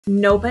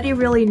Nobody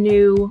really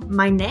knew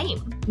my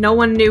name. No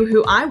one knew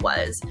who I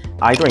was.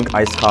 I drink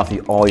iced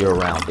coffee all year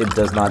round. It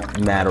does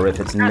not matter if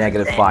it's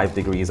 -5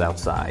 degrees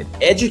outside.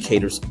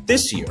 Educators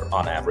this year,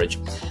 on average,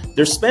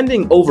 they're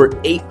spending over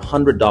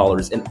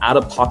 $800 in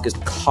out-of-pocket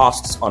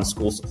costs on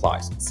school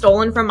supplies.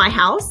 Stolen from my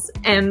house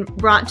and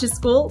brought to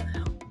school.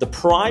 The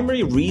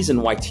primary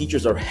reason why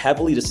teachers are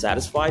heavily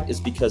dissatisfied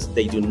is because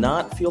they do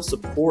not feel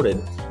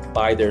supported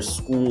by their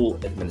school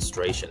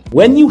administration.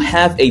 When you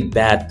have a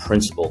bad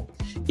principal,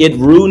 it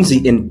ruins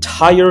the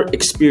entire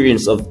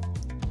experience of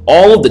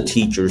all of the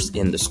teachers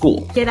in the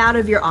school. Get out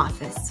of your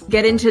office,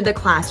 get into the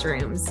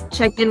classrooms,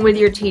 check in with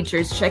your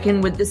teachers, check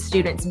in with the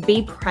students,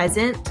 be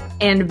present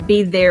and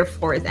be there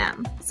for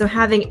them. So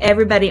having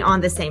everybody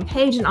on the same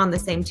page and on the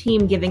same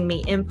team giving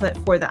me input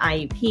for the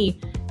IEP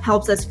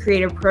helps us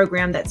create a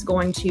program that's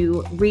going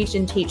to reach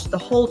and teach the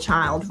whole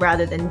child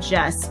rather than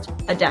just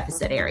a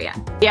deficit area.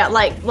 Yeah,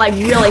 like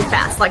really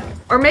fast,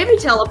 or maybe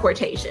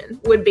teleportation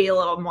would be a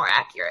little more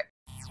accurate.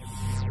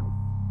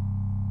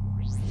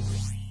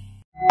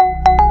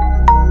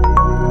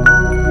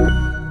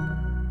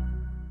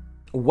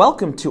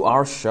 Welcome to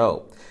our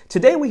show.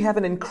 Today we have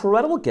an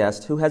incredible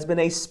guest who has been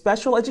a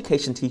special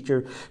education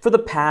teacher for the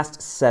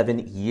past 7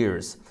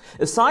 years.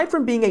 Aside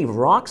from being a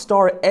rock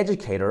star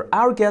educator,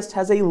 our guest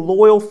has a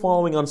loyal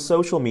following on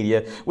social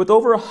media with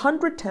over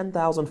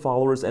 110,000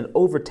 followers and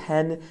over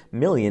 10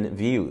 million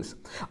views.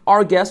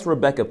 Our guest,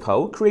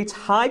 Rebekah creates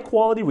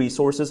high-quality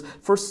resources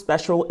for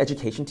special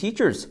education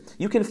teachers.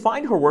 You can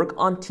find her work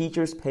on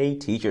Teachers Pay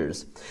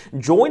Teachers.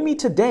 Join me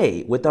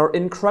today with our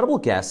incredible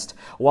guest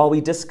while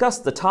we discuss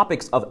the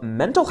topics of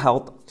mental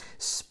health,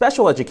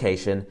 special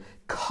education,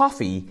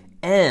 coffee,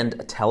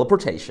 and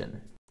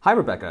teleportation. Hi,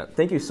 Rebekah.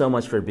 Thank you so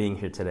much for being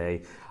here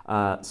today.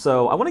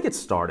 So I want to get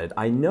started.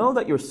 I know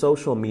that your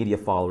social media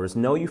followers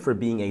know you for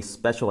being a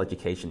special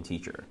education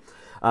teacher.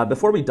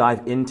 Before we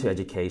dive into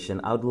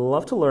education, I would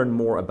love to learn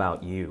more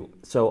about you.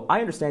 So I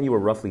understand you were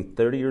roughly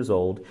 30 years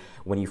old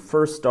when you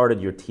first started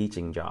your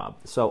teaching job.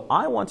 So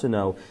I want to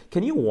know,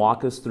 can you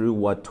walk us through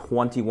what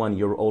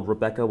 21-year-old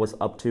Rebekah was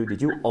up to?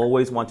 Did you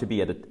always want to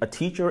be a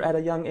teacher at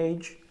a young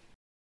age?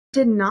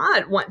 Did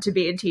not want to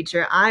be a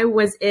teacher. I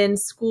was in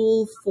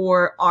school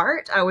for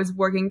art. I was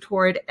working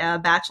toward a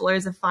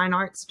bachelor's of fine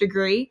arts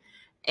degree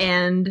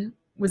and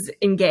was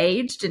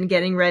engaged and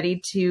getting ready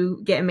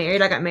to get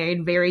married. I got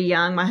married very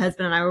young. My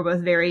husband and I were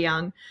both very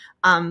young.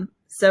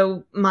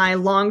 So my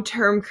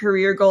long-term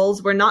career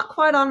goals were not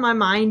quite on my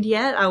mind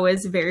yet. I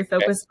was very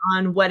focused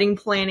on wedding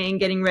planning,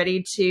 getting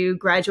ready to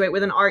graduate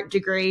with an art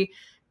degree.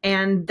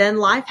 And then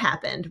life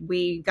happened.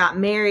 We got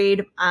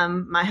married.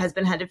 My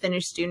husband had to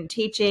finish student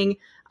teaching.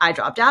 I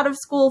dropped out of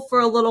school for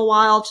a little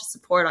while to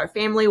support our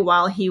family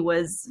while he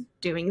was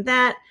doing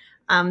that.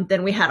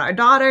 Then we had our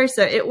daughter.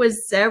 So it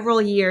was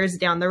several years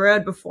down the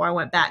road before I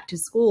went back to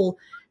school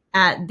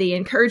at the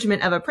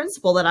encouragement of a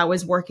principal that I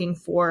was working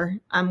for.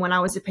 When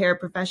I was a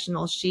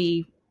paraprofessional,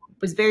 she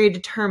was very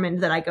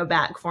determined that I go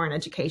back for an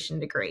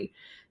education degree.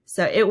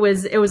 So it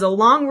was a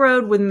long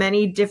road with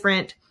many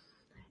different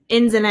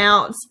ins and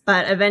outs,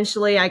 but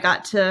eventually I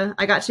got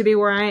to be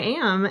where I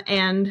am,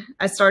 and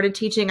I started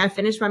teaching. I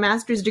finished my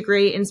master's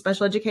degree in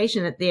special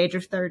education at the age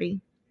of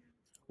 30.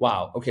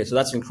 Wow. Okay. So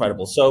that's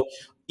incredible. So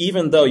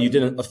even though you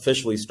didn't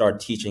officially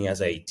start teaching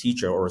as a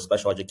teacher or a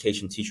special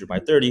education teacher by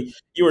 30,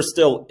 you were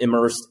still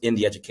immersed in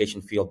the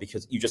education field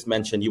because you just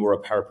mentioned you were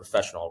a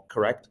paraprofessional,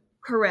 correct?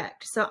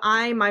 Correct. So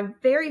my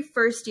very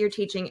first year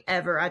teaching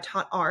ever, I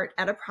taught art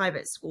at a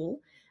private school.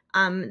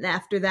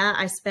 After that,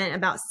 I spent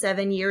about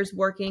 7 years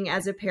working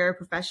as a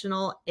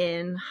paraprofessional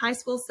in high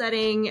school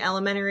setting,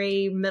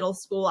 elementary, middle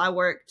school. I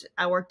worked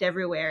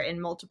everywhere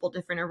in multiple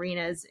different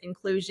arenas,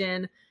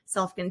 inclusion,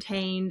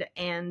 self-contained.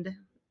 And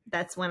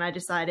that's when I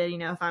decided,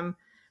 if I'm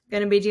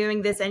going to be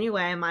doing this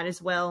anyway, I might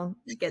as well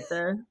get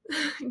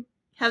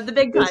have the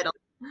big title.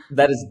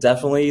 That is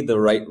definitely the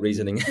right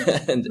reasoning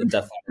and it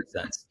definitely makes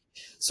sense.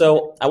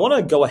 So I want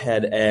to go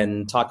ahead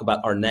and talk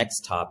about our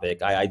next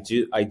topic. I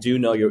do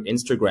know your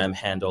Instagram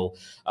handle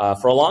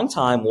for a long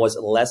time was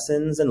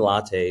Lessons and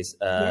Lattes,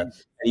 and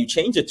you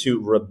changed it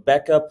to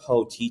Rebekah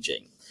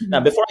Teaching.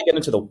 Now, before I get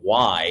into the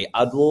why,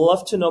 I'd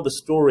love to know the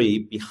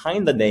story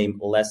behind the name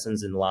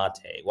Lessons and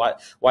Latte.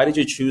 Why did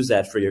you choose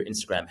that for your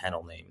Instagram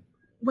handle name?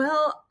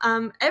 Well,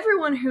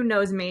 everyone who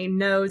knows me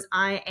knows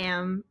I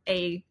am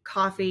a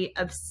coffee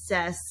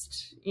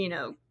obsessed,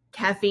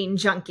 caffeine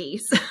junkie.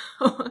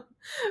 So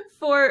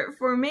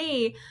for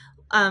me,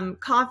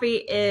 coffee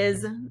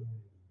is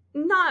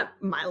not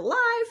my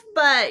life,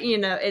 but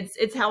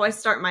it's how I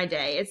start my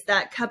day. It's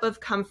that cup of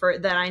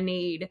comfort that I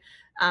need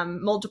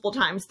multiple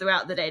times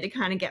throughout the day to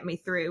kind of get me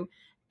through.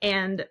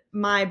 And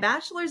my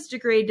bachelor's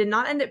degree did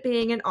not end up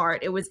being in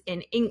art. It was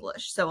in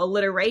English. So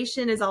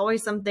alliteration is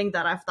always something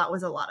that I thought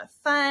was a lot of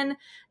fun.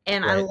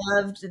 And right. I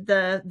loved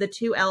the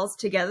two L's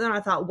together. And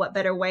I thought, what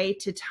better way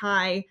to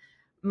tie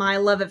my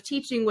love of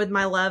teaching with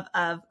my love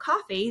of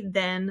coffee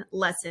than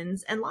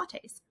lessons and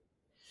lattes.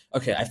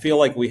 Okay, I feel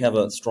like we have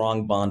a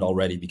strong bond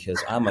already because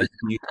I'm a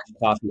huge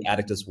coffee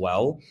addict as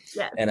well.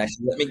 Yeah. And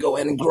actually, let me go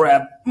ahead and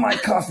grab my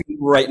coffee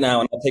right now,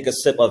 and I'll take a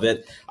sip of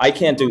it. I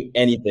can't do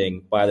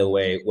anything, by the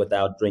way,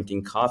 without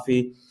drinking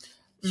coffee.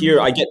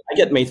 Here, I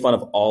get made fun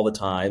of all the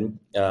time.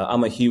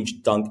 I'm a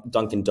huge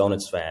Dunkin'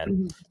 Donuts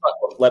fan.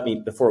 But let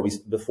me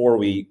before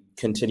we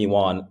continue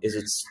on. Is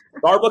it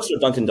Starbucks or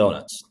Dunkin'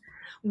 Donuts?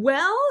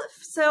 Well,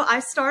 so I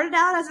started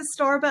out as a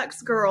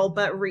Starbucks girl,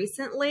 but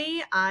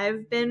recently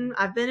I've been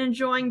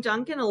enjoying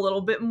Dunkin' a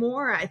little bit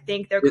more. I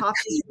think their coffee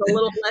is a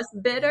little less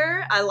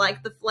bitter. I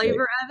like the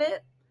flavor of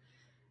it.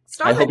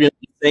 I hope you're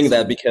not saying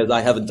that because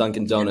I have a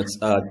Dunkin' Donuts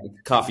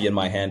coffee in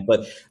my hand,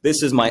 but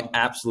this is my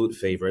absolute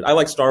favorite. I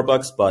like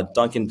Starbucks, but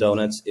Dunkin'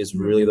 Donuts is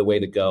really the way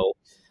to go.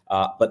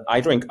 But I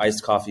drink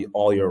iced coffee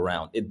all year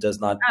round. It does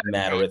not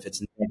matter if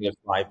it's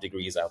 -5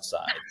 degrees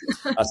outside.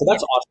 So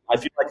that's awesome. I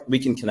feel like we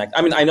can connect.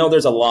 I mean, I know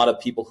there's a lot of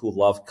people who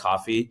love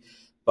coffee,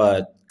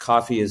 but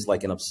coffee is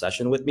like an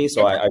obsession with me.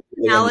 So I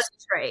really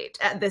trait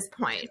at this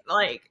point.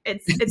 Like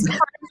it's part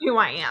of who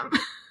I am.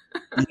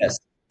 Yes.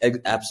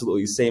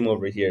 Absolutely. Same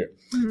over here.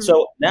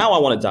 So now I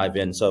want to dive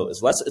in. So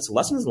it's Lessons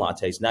and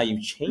Lattes. Now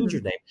you've changed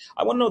your name.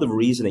 I want to know the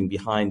reasoning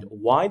behind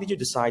why did you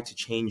decide to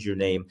change your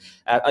name?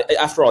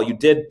 After all, you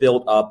did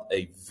build up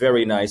a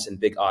very nice and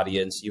big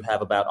audience. You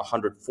have about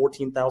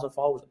 114,000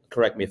 followers.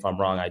 Correct me if I'm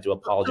wrong. I do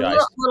apologize.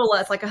 A little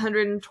less, like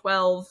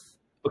 112.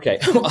 Okay,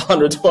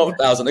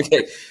 112,000.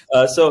 Okay,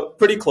 so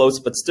pretty close,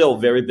 but still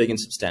very big and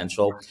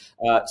substantial.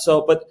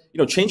 But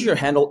changing your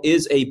handle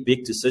is a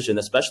big decision,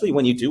 especially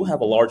when you do have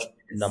a large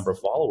number of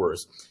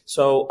followers.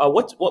 So,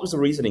 what was the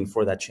reasoning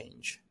for that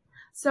change?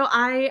 So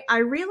I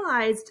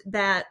realized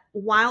that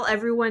while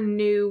everyone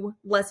knew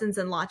Lessons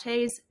and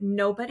Lattes,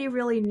 nobody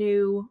really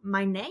knew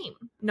my name.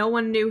 No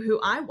one knew who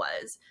I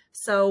was.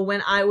 So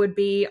when I would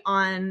be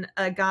on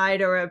a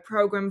guide or a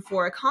program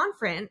for a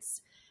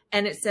conference,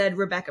 and it said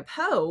Rebekah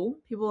Poe,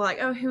 people were like,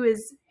 oh, who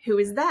is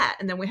that?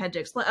 And then we had to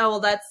explain, oh,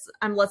 well,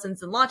 I'm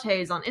Lessons and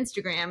Lattes on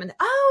Instagram. And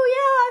oh yeah,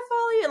 I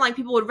follow you. And like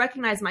people would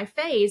recognize my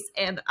face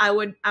and I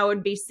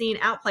would be seen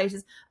out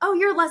places. Oh,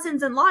 you're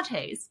Lessons and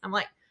Lattes. I'm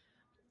like,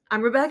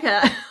 I'm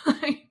Rebekah.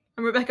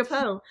 I'm Rebekah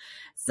Poe.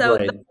 So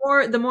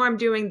the more I'm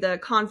doing the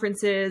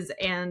conferences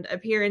and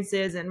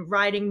appearances and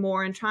writing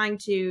more and trying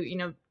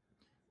to,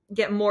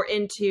 get more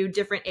into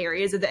different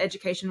areas of the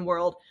education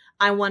world,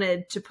 I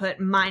wanted to put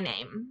my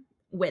name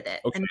with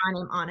it and my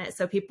name on it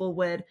so people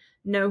would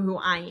know who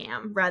I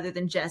am rather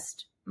than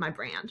just my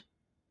brand.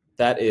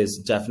 That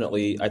is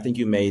definitely, I think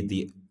you made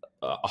the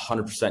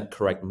 100%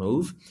 correct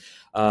move.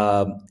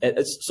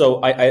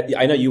 So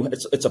I know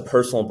it's a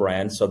personal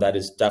brand, so that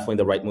is definitely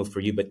the right move for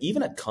you. But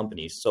even at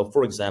companies, so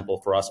for example,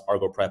 for us,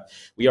 ArgoPrep,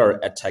 we are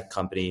a tech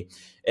company,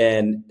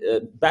 and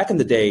back in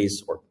the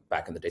days,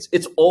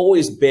 it's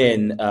always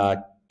been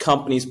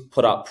companies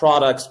put out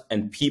products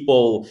and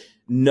people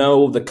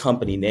know the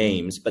company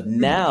names. But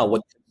now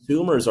what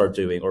consumers are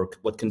doing, or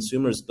what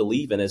consumers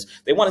believe in, is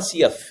they want to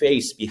see a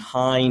face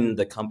behind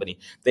the company.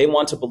 They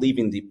want to believe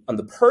in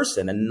the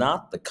person and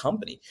not the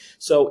company.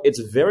 So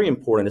it's very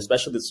important,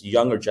 especially this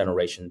younger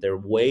generation. They're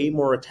way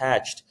more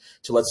attached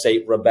to, let's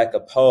say,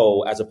 Rebekah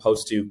Poe as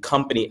opposed to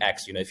company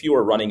X. If you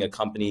were running a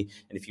company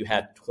and if you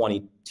had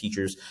 20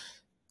 teachers,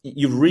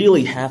 you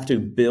really have to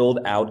build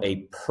out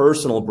a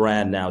personal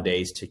brand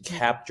nowadays to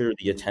capture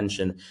the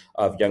attention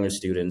of younger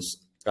students.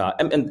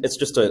 And it's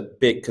just a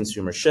big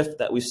consumer shift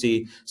that we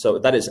see. So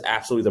that is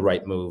absolutely the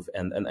right move.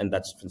 And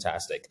that's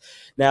fantastic.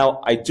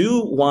 Now, I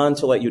do want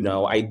to let you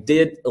know, I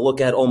did look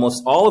at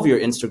almost all of your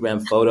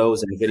Instagram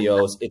photos and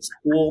videos. It's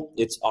cool.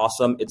 It's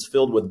awesome. It's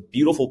filled with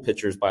beautiful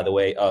pictures, by the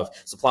way, of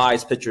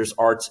supplies, pictures,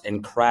 arts,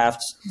 and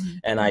crafts.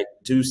 And I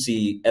do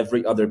see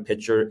every other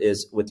picture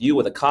is with you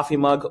with a coffee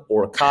mug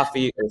or a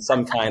coffee or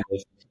some kind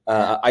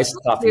of iced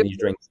coffee that you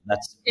drink.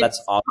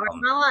 That's awesome. Part of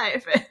my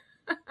life.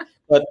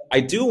 But I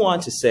do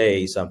want to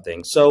say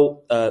something.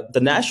 So the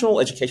National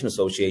Education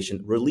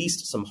Association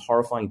released some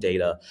horrifying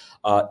data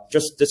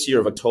just this year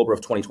of October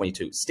of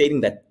 2022, stating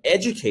that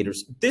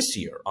educators this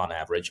year, on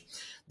average,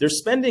 they're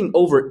spending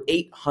over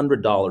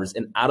 $800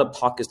 in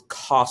out-of-pocket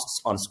costs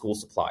on school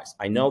supplies.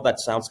 I know that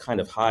sounds kind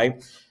of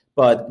high,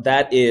 but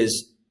that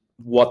is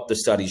what the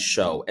studies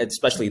show,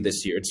 especially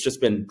this year. It's just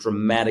been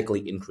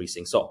dramatically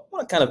increasing. So I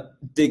want to kind of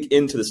dig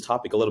into this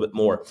topic a little bit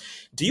more.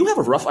 Do you have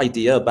a rough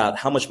idea about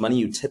how much money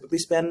you typically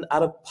spend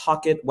out of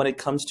pocket when it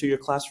comes to your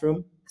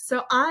classroom?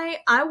 So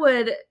I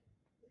would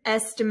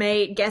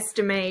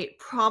guesstimate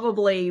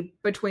probably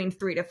between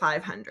 $300 to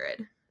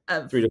 $500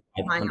 of $300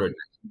 to $500.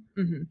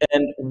 Mm-hmm.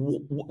 And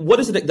what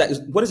is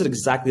it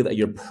exactly that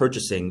you're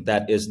purchasing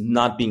that is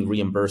not being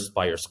reimbursed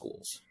by your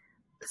schools?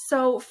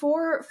 So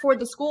for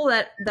the school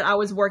that I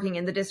was working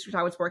in, the district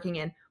I was working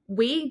in,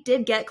 we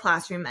did get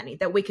classroom money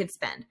that we could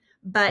spend,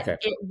 but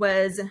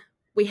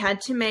we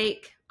had to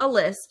make a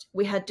list.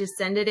 We had to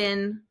send it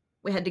in.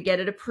 We had to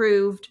get it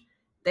approved.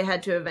 They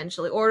had to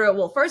eventually order it.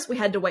 Well, first we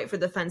had to wait for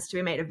the funds to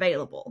be made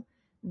available.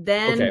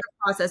 Then the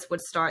process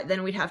would start.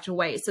 Then we'd have to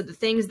wait. So the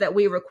things that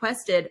we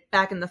requested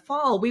back in the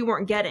fall, we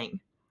weren't getting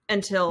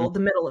until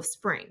the middle of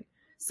spring.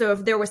 So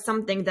if there was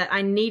something that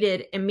I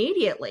needed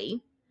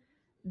immediately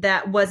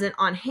that wasn't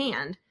on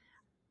hand,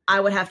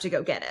 I would have to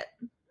go get it.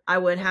 I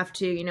would have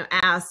to,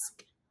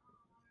 ask,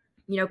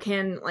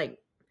 can, like,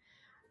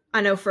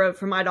 I know for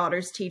my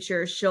daughter's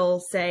teacher, she'll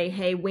say,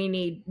 hey, we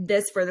need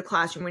this for the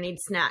classroom. We need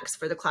snacks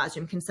for the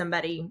classroom. Can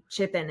somebody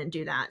chip in and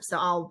do that? So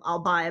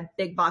I'll buy a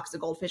big box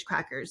of goldfish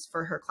crackers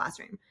for her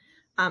classroom.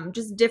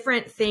 Just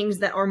different things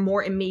that are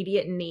more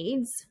immediate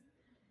needs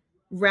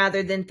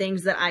rather than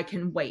things that I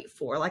can wait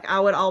for. Like, I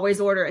would always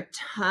order a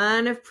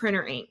ton of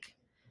printer ink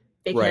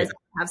because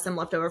I have some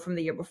left over from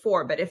the year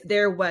before. But if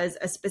there was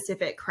a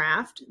specific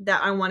craft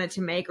that I wanted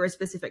to make or a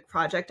specific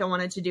project I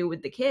wanted to do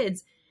with the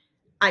kids,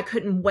 I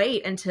couldn't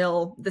wait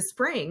until the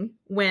spring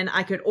when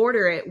I could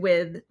order it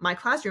with my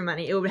classroom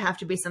money. It would have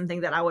to be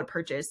something that I would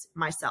purchase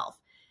myself.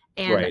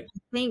 And I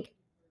think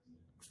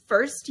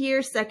first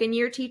year, second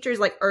year teachers,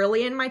 like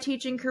early in my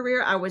teaching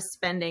career, I was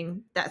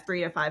spending that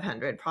 $300 to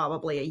 $500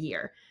 probably a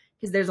year,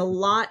 because there's a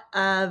lot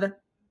of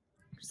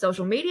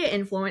social media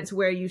influence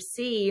where you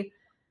see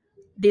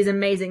these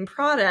amazing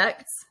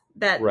products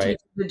that teachers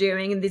are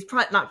doing, and these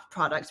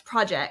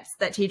projects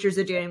that teachers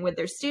are doing with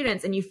their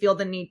students, and you feel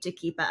the need to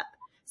keep up.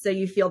 So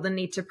you feel the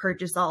need to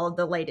purchase all of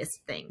the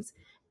latest things.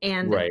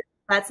 And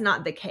that's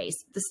not the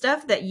case. The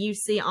stuff that you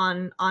see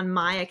on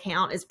my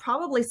account is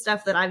probably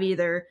stuff that I've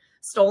either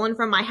stolen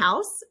from my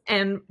house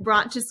and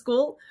brought to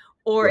school,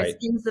 or it's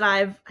things that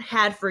I've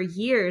had for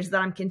years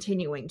that I'm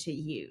continuing to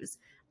use.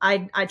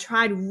 I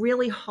tried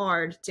really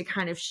hard to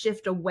kind of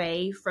shift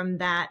away from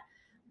that,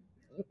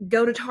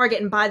 go to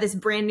Target and buy this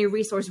brand new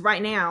resource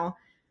right now,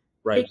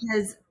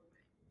 because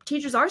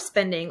teachers are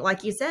spending,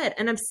 like you said,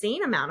 an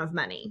obscene amount of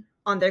money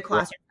on their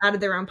classroom out of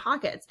their own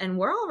pockets. And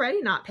we're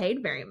already not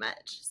paid very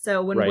much.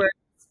 So when we're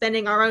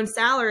spending our own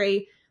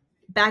salary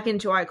back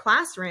into our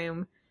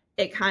classroom,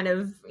 it kind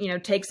of,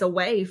 takes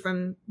away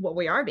from what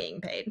we are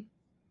being paid.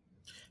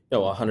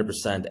 No,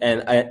 100%.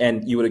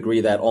 And you would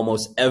agree that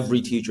almost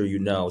every teacher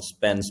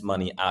spends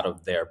money out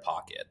of their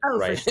pocket,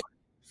 right?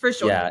 For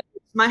sure. Yeah.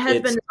 My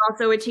husband is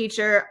also a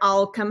teacher.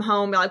 I'll come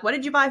home and be like, what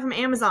did you buy from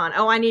Amazon?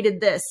 Oh, I needed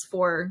this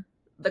for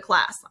the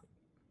class.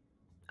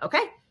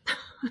 Okay.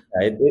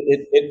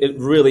 It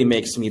really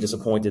makes me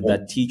disappointed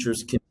that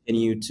teachers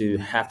continue to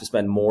have to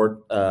spend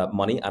more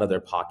money out of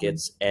their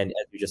pockets. And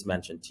as you just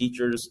mentioned,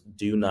 teachers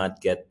do not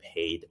get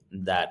paid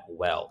that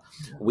well.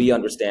 We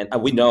understand,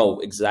 and we know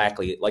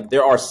exactly, like,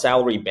 there are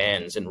salary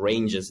bands and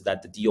ranges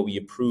that the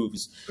DOE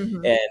approves.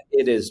 And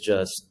it is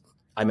just,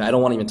 I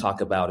don't want to even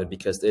talk about it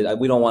because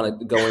we don't want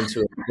to go into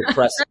the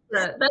press.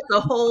 That's a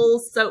whole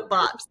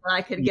soapbox that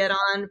I could get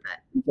on.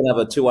 We can have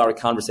a 2-hour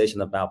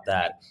conversation about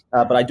that.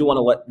 But I do want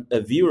to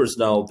let viewers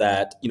know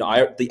that, the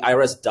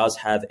IRS does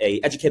have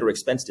a educator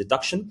expense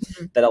deduction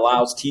that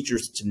allows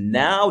teachers to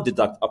now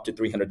deduct up to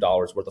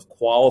 $300 worth of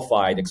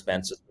qualified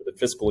expenses for the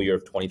fiscal year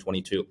of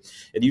 2022.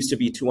 It used to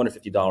be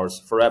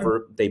 $250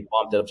 forever. They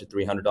bumped it up to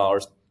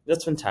 $300.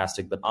 That's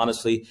fantastic, but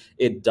honestly,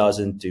 it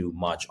doesn't do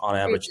much. On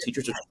average,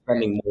 teachers are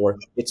spending more.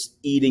 It's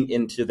eating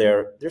into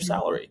their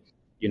salary,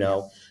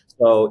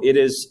 So it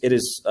is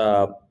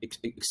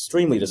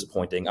extremely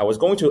disappointing. I was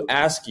going to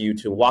ask you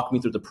to walk me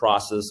through the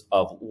process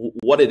of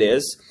what it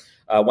is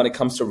when it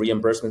comes to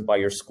reimbursement by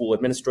your school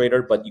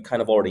administrator, but you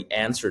kind of already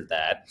answered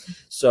that.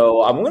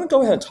 So I'm going to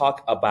go ahead and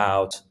talk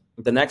about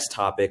the next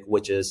topic,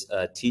 which is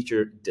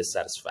teacher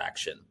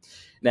dissatisfaction.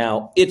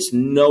 Now, it's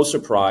no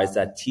surprise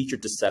that teacher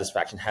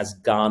dissatisfaction has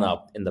gone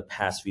up in the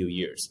past few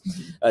years.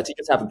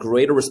 Teachers have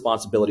greater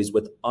responsibilities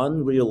with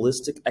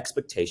unrealistic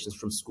expectations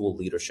from school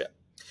leadership.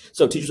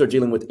 So teachers are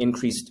dealing with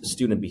increased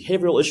student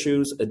behavioral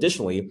issues.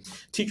 Additionally,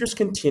 teachers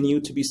continue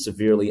to be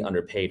severely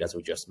underpaid, as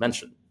we just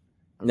mentioned.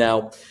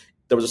 Now,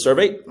 there was a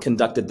survey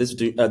conducted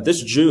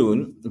this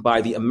June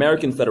by the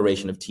American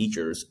Federation of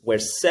Teachers, where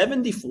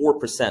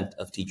 74%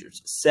 of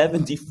teachers,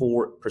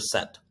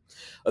 74%,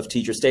 of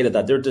teachers stated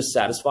that they're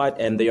dissatisfied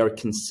and they are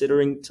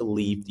considering to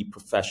leave the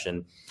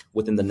profession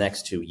within the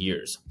next 2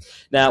 years.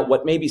 Now,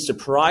 what may be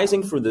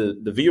surprising for the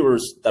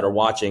viewers that are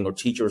watching, or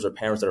teachers or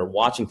parents that are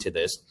watching to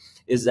this,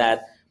 is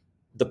that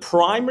the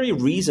primary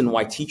reason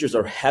why teachers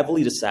are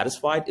heavily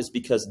dissatisfied is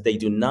because they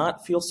do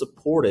not feel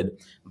supported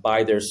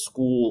by their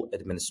school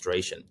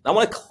administration. I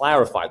want to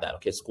clarify that,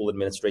 okay? School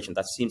administration,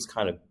 that seems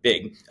kind of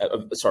big.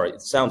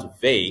 It sounds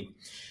vague.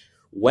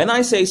 When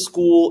I say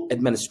school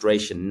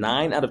administration,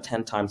 9 out of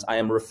 10 times, I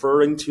am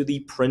referring to the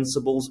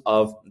principals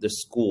of the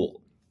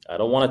school. I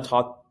don't want to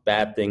talk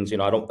bad things. We're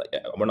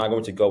not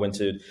going to go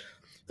into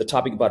the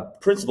topic about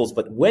principals,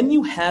 but when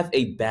you have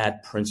a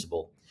bad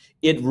principal,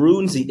 it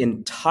ruins the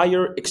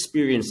entire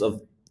experience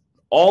of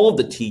all of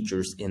the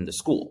teachers in the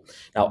school.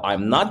 Now,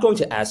 I'm not going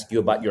to ask you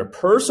about your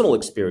personal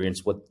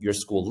experience with your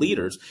school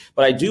leaders,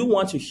 but I do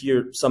want to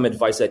hear some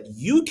advice that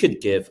you could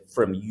give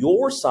from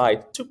your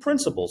side to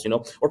principals,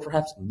 or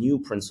perhaps new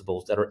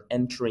principals that are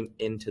entering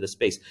into the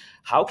space.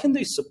 How can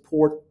they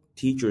support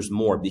teachers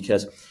more?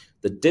 Because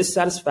the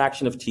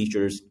dissatisfaction of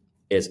teachers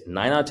is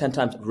 9 out of 10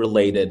 times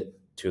related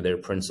to their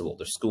principal,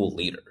 their school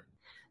leader.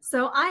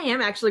 So I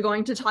am actually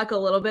going to talk a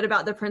little bit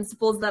about the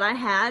principals that I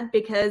had,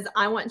 because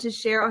I want to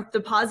share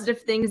the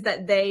positive things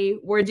that they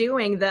were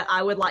doing that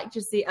I would like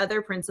to see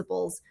other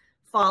principals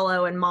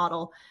follow and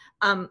model.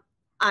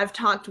 I've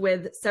talked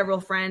with several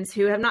friends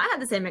who have not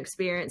had the same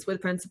experience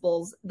with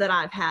principals that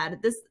I've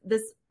had.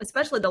 This,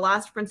 especially the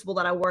last principal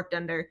that I worked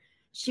under,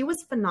 she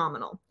was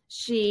phenomenal.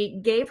 She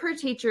gave her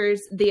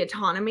teachers the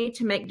autonomy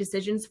to make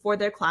decisions for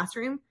their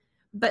classroom,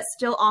 but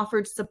still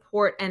offered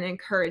support and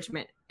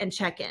encouragement and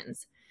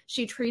check-ins.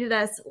 She treated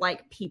us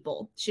like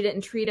people. She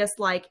didn't treat us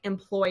like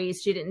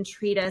employees. She didn't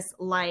treat us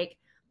like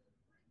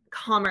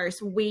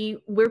commerce.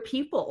 We're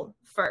people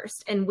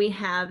first, and we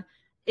have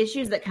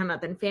issues that come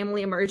up and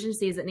family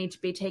emergencies that need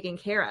to be taken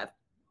care of.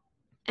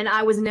 And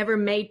I was never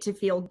made to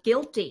feel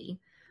guilty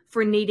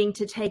for needing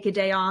to take a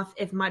day off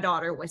if my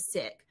daughter was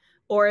sick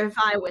or if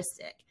I was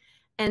sick.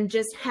 And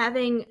just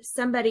having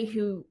somebody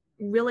who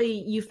really,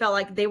 you felt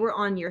like they were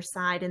on your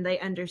side and they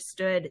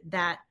understood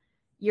that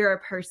you're a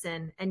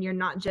person and you're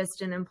not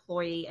just an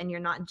employee and you're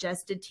not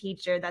just a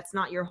teacher. That's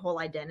not your whole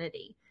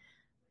identity.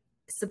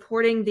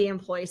 Supporting the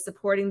employees,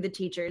 supporting the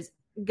teachers,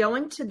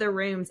 going to the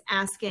rooms,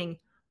 asking,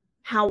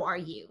 how are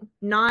you?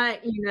 Not,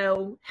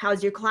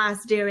 how's your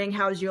class doing?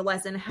 How's your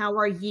lesson? How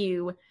are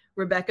you,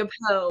 Rebekah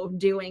Poe,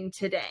 doing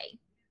today?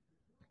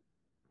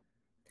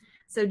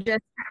 So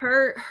just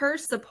her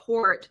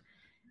support.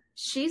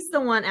 She's the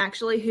one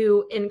actually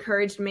who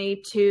encouraged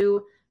me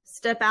to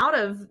step out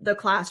of the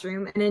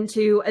classroom and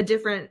into a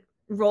different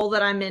role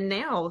that I'm in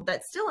now.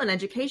 That's still in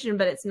education,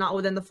 but it's not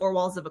within the four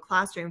walls of a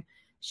classroom.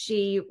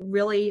 She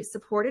really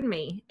supported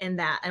me in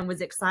that and was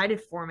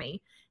excited for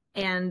me.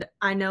 And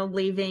I know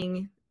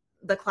leaving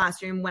the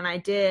classroom when I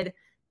did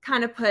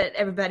kind of put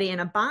everybody in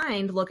a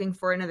bind looking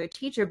for another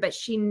teacher, but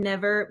she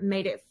never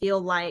made it feel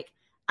like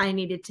I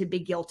needed to be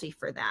guilty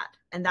for that.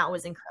 And that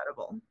was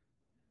incredible.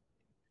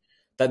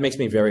 That makes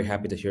me very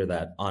happy to hear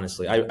that,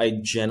 honestly. I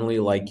generally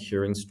like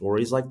hearing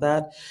stories like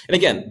that. And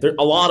again, there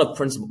a lot of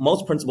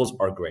most principals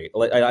are great.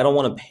 Like, I don't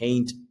want to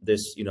paint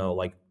this,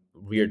 like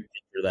weird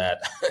picture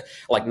that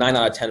like 9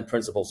 out of 10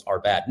 principals are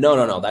bad.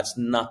 No, that's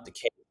not the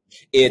case.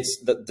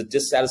 It's the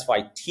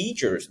dissatisfied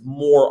teachers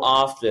more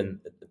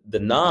often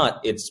than not.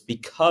 It's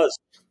because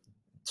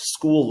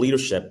school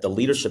leadership, the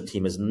leadership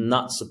team, is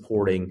not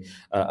supporting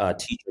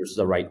teachers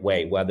the right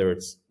way, whether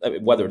it's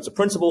a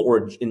principal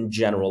or in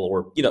general,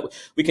 or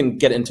we can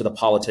get into the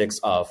politics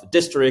of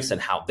districts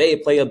and how they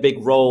play a big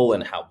role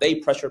and how they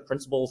pressure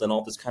principals and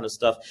all this kind of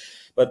stuff.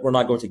 But we're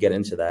not going to get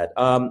into that.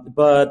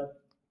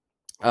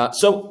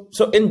 So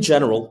in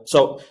general,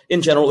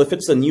 if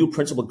it's a new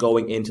principal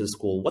going into the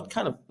school,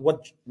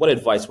 what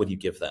advice would you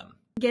give them?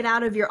 Get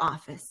out of your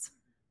office,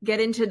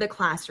 get into the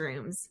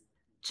classrooms,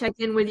 check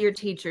in with your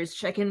teachers,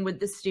 check in with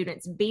the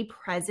students, be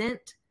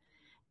present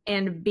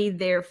and be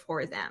there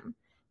for them.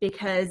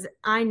 Because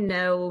I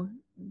know,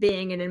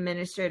 being an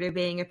administrator,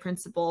 being a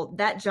principal,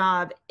 that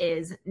job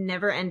is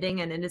never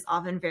ending and it is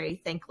often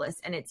very thankless.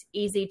 And it's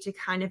easy to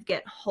kind of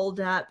get holed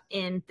up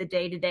in the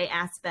day-to-day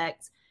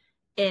aspects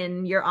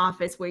in your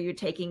office where you're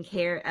taking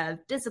care of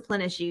discipline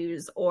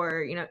issues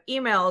or,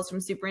 emails from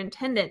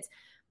superintendents.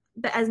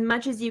 But as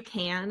much as you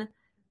can,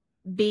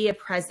 be a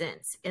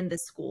presence in the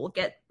school.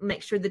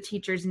 Make sure the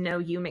teachers know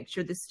you, make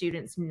sure the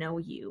students know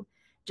you.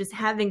 Just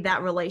having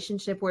that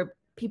relationship where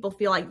people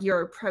feel like you're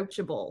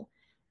approachable,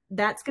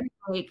 that's going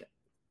to make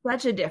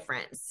such a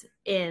difference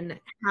in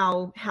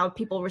how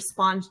people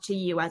respond to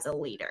you as a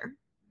leader.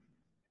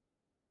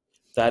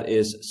 That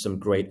is some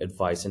great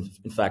advice.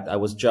 In fact, I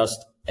was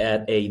just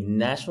at a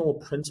national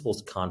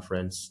principals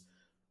conference.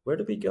 Where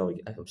did we go?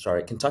 I'm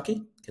sorry,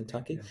 Kentucky?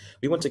 Yeah.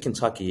 We went to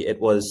Kentucky. It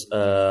was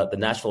the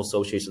National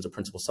Associations of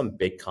Principals, some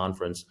big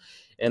conference.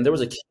 And there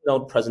was a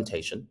keynote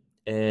presentation.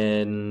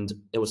 And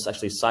it was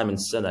actually Simon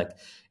Sinek.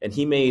 And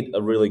he made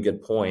a really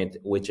good point,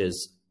 which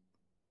is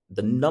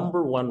the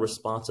number one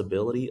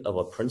responsibility of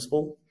a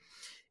principal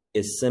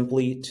is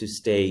simply to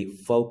stay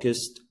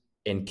focused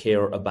and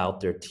care about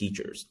their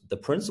teachers. The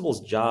principal's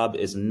job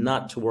is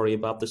not to worry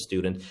about the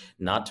student,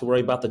 not to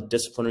worry about the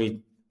disciplinary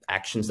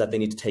actions that they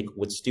need to take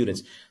with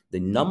students. The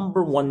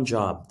number one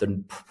job,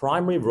 the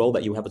primary role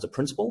that you have as a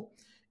principal,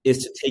 is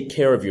to take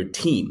care of your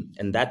team.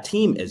 And that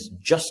team is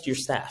just your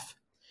staff.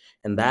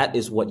 And that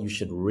is what you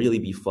should really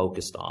be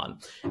focused on.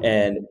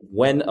 And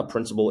when a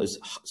principal is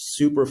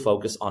super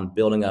focused on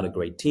building out a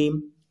great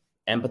team,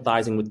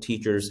 empathizing with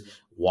teachers,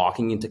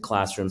 walking into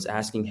classrooms,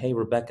 asking, hey,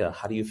 Rebekah,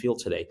 how do you feel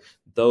today?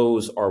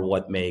 Those are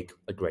what make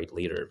a great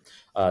leader.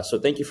 So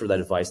thank you for that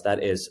advice.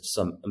 That is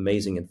some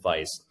amazing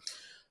advice.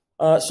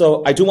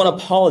 So I do want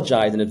to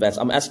apologize in advance.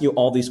 I'm asking you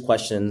all these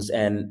questions,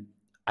 and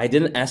I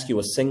didn't ask you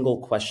a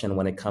single question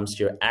when it comes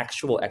to your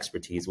actual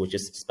expertise, which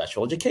is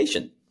special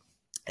education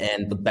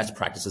and the best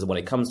practices when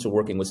it comes to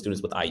working with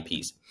students with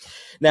IEPs.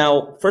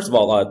 Now, first of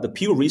all, the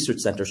Pew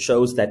Research Center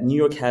shows that New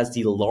York has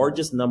the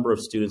largest number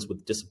of students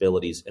with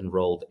disabilities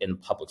enrolled in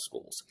public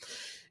schools.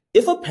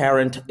 If a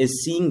parent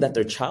is seeing that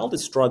their child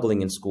is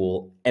struggling in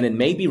school and it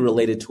may be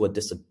related to a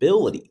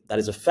disability that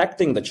is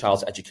affecting the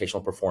child's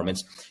educational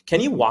performance, can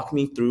you walk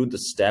me through the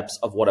steps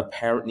of what a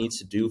parent needs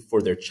to do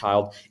for their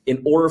child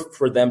in order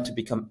for them to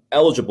become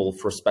eligible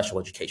for special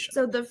education?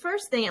 So the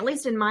first thing, at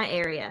least in my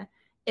area,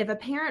 if a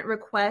parent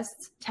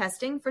requests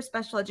testing for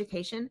special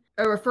education,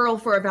 a referral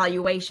for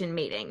evaluation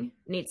meeting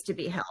needs to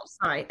be held.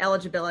 Sorry,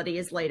 eligibility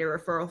is later,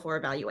 referral for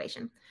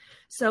evaluation.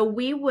 So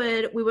we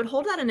would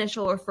hold that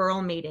initial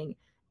referral meeting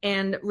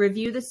and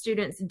review the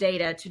student's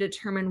data to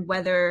determine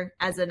whether,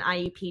 as an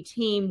IEP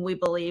team, we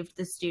believed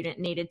the student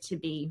needed to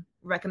be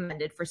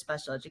recommended for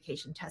special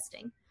education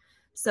testing.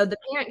 So the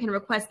parent can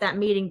request that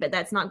meeting, but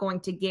that's not going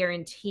to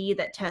guarantee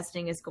that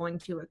testing is going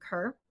to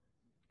occur.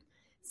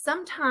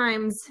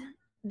 Sometimes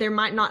there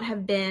might not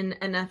have been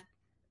enough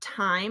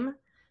time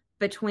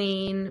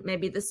between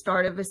maybe the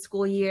start of a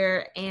school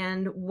year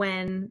and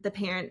when the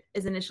parent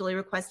is initially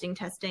requesting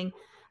testing,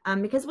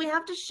 because we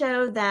have to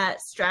show that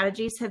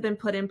strategies have been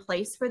put in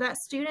place for that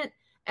student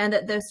and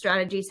that those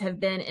strategies have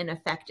been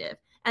ineffective.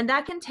 And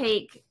that can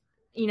take,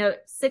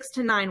 6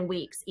 to 9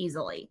 weeks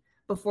easily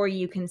before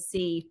you can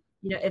see,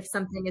 if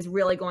something is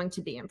really going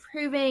to be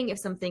improving, if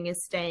something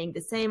is staying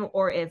the same,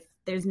 or if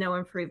there's no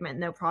improvement,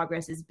 no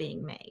progress is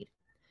being made.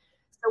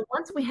 So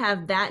once we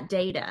have that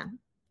data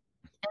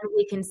and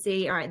we can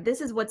see, all right, this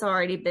is what's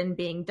already been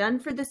being done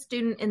for the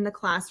student in the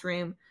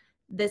classroom.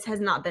 This has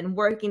not been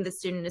working. The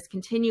student is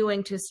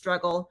continuing to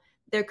struggle.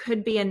 There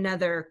could be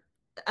another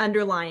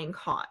underlying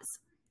cause.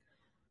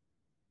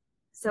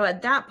 So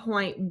at that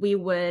point, we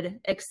would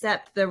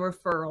accept the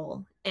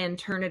referral and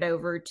turn it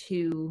over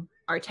to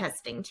our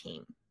testing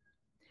team.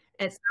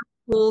 At some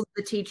schools,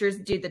 the teachers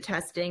do the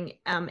testing.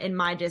 In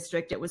my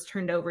district, it was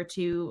turned over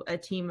to a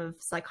team of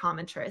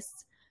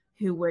psychometrists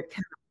who would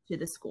come to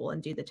the school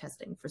and do the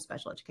testing for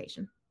special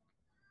education.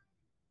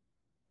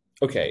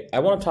 Okay, I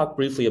want to talk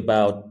briefly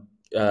about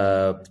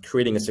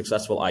creating a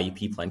successful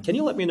IEP plan. Can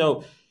you let me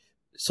know?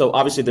 So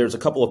obviously there's a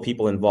couple of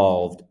people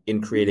involved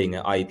in creating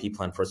an IEP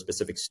plan for a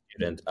specific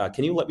student.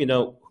 Can you let me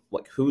know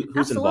who's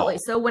Absolutely. involved?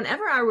 So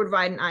whenever I would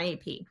write an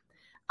IEP,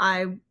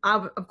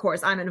 of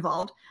course, I'm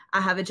involved. I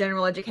have a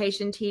general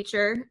education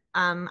teacher.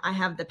 I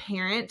have the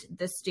parent,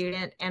 the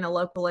student, and a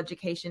local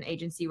education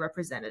agency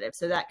representative.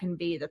 So that can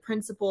be the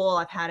principal.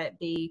 I've had it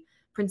be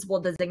principal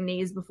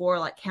designees before,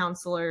 like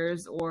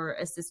counselors or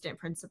assistant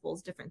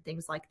principals, different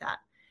things like that.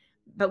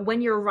 But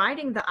when you're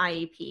writing the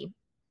IEP,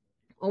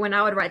 or when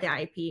I would write the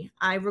IEP,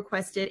 I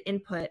requested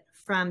input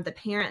from the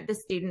parent, the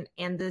student,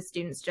 and the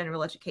student's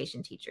general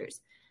education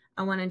teachers.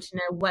 I wanted to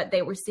know what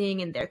they were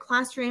seeing in their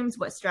classrooms,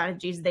 what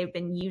strategies they've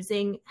been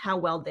using, how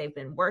well they've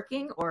been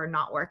working or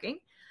not working.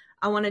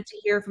 I wanted to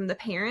hear from the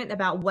parent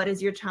about what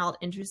is your child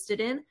interested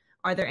in?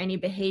 Are there any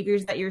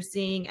behaviors that you're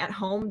seeing at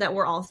home that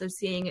we're also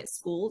seeing at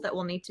school that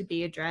will need to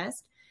be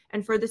addressed?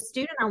 And for the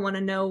student, I want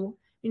to know,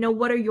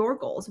 what are your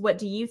goals? What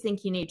do you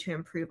think you need to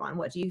improve on?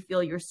 What do you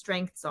feel your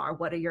strengths are?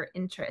 What are your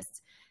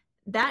interests?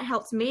 That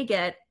helps me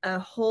get a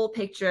whole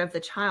picture of the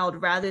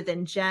child rather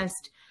than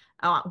just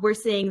we're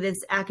seeing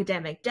this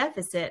academic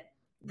deficit.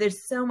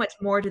 There's so much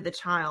more to the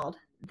child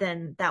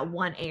than that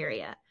one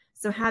area.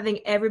 So having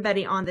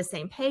everybody on the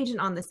same page and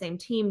on the same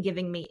team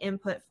giving me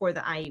input for the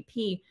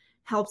IEP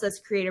helps us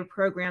create a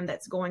program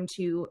that's going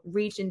to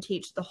reach and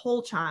teach the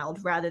whole child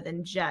rather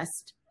than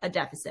just a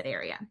deficit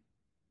area.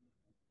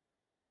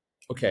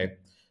 Okay.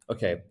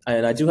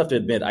 And I do have to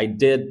admit, I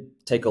did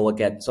take a look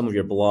at some of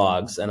your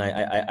blogs, and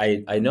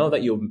I know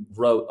that you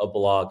wrote a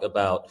blog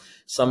about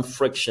some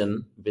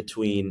friction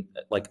between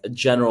like a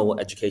general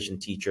education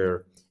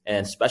teacher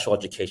and special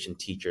education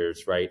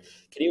teachers, right?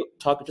 Can you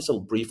talk just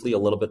briefly a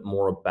little bit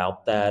more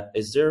about that?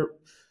 Is there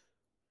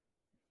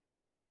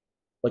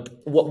like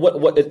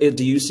what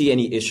do you see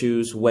any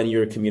issues when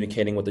you're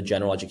communicating with the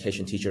general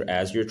education teacher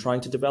as you're trying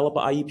to develop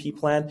an IEP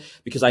plan?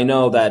 Because I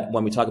know that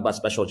when we talk about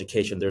special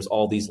education, there's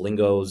all these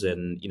lingos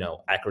and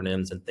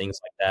acronyms and things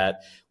like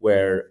that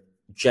where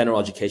general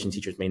education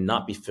teachers may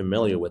not be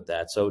familiar with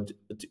that. So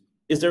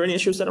is there any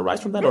issues that arise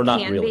from that or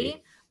not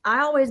really?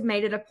 I always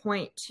made it a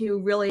point to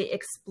really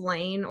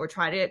explain or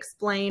try to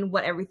explain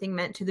what everything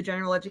meant to the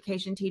general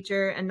education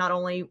teacher, and not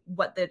only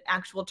what the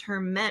actual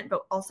term meant,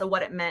 but also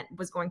what it meant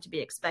was going to be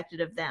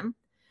expected of them.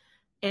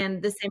 And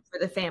the same for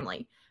the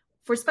family.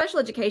 For special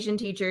education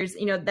teachers,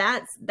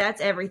 that's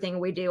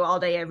everything we do all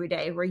day, every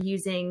day. We're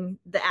using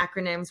the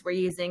acronyms, we're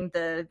using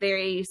the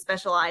very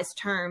specialized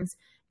terms.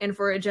 And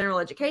for a general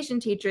education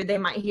teacher, they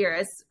might hear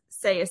us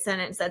say a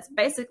sentence that's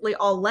basically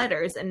all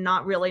letters and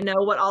not really know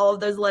what all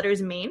of those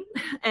letters mean.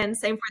 And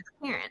same for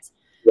the parents.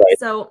 Right.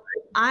 So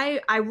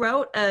I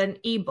wrote an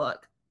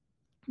ebook,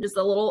 just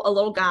a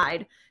little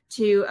guide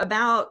to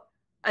about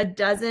a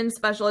dozen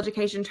special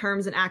education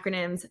terms and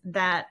acronyms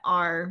that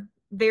are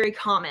very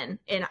common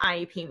in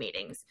IEP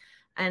meetings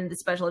and the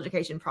special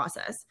education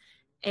process.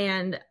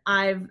 And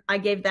I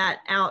gave that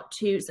out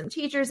to some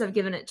teachers. I've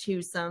given it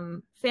to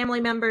some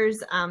family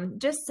members,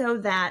 just so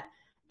that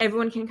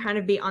everyone can kind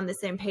of be on the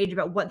same page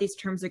about what these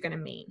terms are going to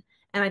mean.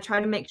 And I try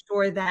to make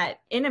sure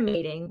that in a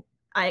meeting,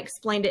 I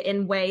explained it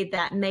in a way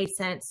that made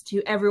sense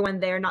to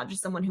everyone there, not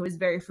just someone who is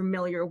very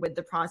familiar with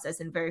the process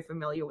and very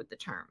familiar with the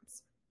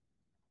terms.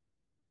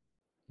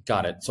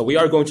 Got it. So we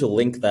are going to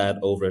link that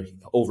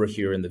over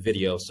here in the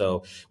video.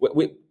 So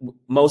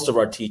most of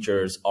our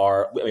teachers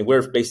are, I mean,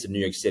 we're based in New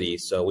York City,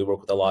 so we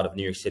work with a lot of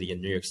New York City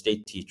and New York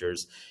State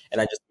teachers.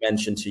 And I just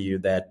mentioned to you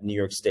that New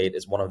York State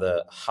is one of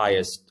the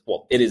highest,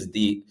 well, it is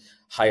the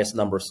highest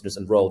number of students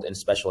enrolled in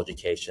special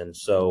education.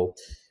 So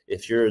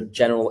if you're a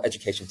general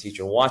education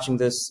teacher watching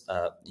this,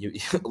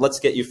 let's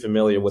get you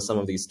familiar with some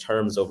of these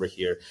terms over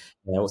here.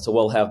 So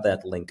we'll have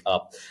that link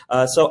up.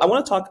 So I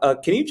want to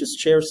talk, can you just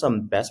share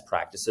some best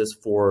practices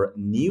for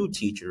new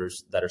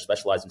teachers that are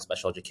specialized in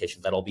special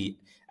education that'll be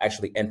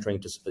actually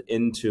entering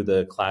into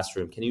the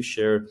classroom? Can you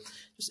share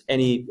just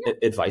any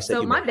advice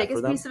that you might have for them?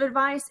 So my biggest piece of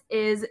advice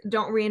is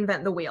don't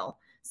reinvent the wheel.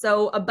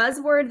 So a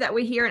buzzword that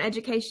we hear in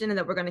education and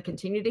that we're going to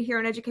continue to hear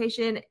in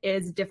education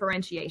is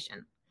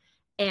differentiation.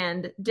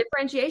 And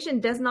differentiation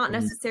does not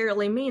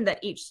necessarily mean that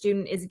each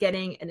student is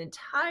getting an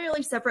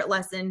entirely separate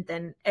lesson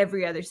than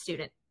every other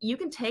student. You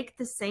can take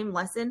the same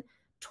lesson,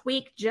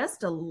 tweak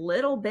just a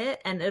little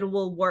bit, and it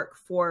will work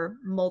for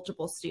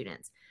multiple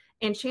students.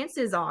 And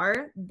chances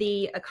are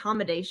the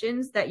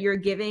accommodations that you're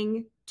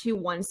giving to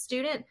one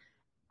student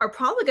are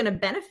probably going to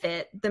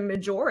benefit the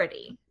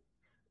majority.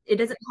 It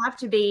doesn't have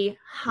to be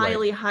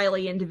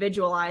highly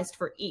individualized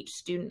for each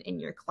student in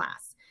your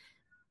class.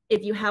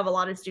 If you have a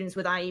lot of students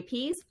with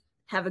IEPs,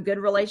 have a good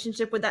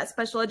relationship with that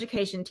special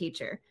education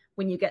teacher.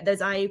 When you get those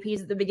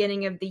IEPs at the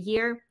beginning of the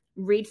year,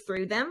 read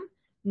through them,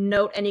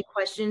 note any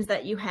questions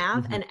that you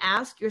have, and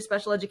ask your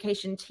special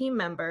education team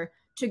member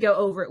to go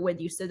over it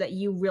with you so that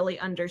you really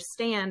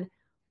understand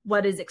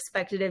what is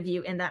expected of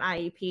you in that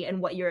IEP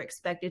and what you're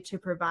expected to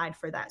provide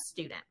for that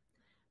student.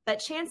 But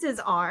chances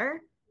are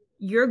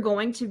you're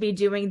going to be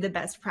doing the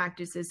best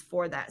practices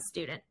for that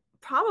student,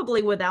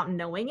 probably without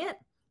knowing it,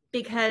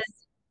 because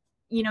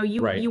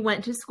you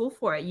went to school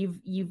for it.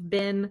 You've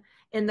been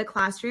in the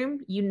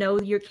classroom, you know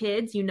your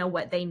kids, you know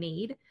what they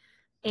need,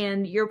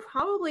 and you're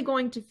probably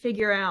going to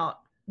figure out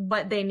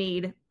what they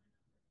need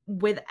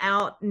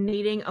without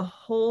needing a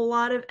whole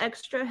lot of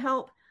extra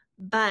help,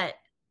 but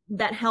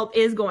that help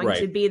is going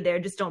to be there.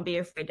 Just don't be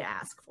afraid to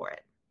ask for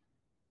it.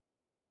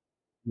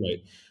 Right.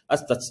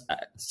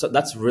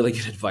 That's really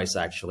good advice,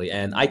 actually.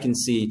 And I can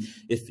see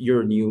if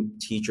you're a new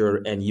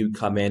teacher and you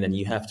come in and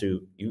you have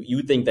to,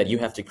 you think that you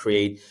have to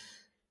create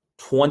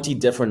 20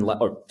 different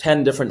or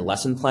 10 different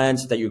lesson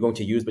plans that you're going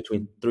to use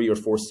between 3 or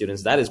 4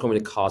 students, that is going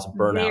to cause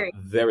burnout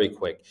very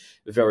quick.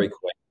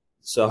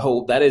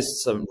 So that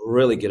is some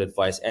really good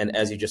advice. And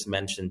as you just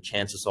mentioned,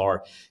 chances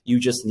are you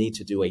just need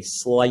to do a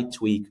slight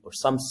tweak or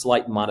some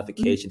slight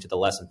modification to the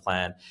lesson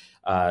plan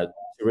to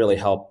really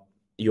help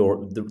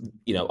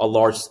a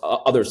large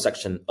other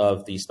section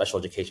of the special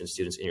education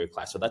students in your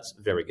class. So that's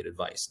very good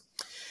advice.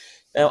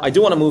 Now, I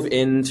do want to move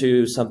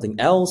into something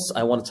else.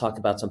 I want to talk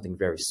about something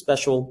very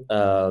special.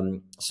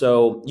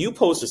 So you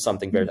posted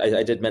something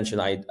I did mention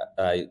I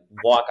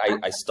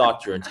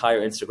stalked your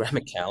entire Instagram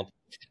account.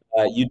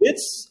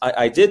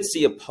 I did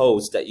see a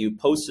post that you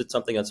posted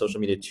something on social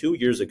media 2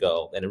 years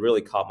ago, and it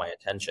really caught my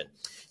attention.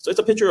 So it's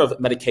a picture of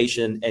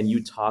medication and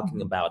you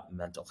talking about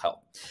mental health.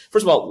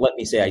 First of all, let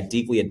me say I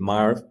deeply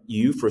admire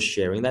you for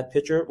sharing that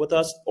picture with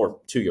us or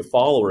to your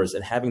followers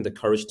and having the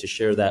courage to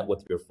share that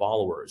with your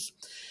followers.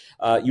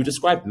 You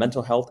described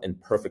mental health in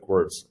perfect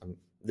words.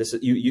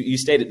 You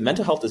stated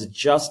mental health is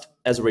just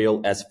as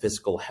real as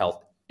physical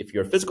health. If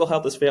your physical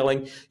health is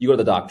failing, you go to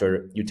the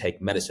doctor, you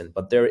take medicine.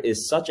 But there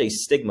is such a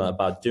stigma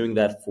about doing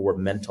that for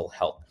mental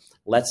health.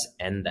 Let's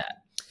end that.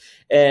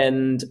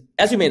 And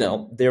as you may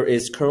know, there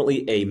is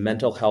currently a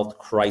mental health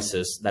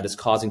crisis that is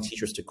causing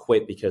teachers to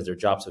quit because their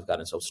jobs have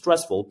gotten so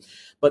stressful.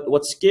 But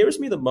what scares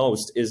me the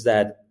most is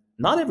that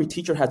not every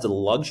teacher has the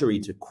luxury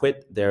to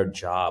quit their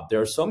job.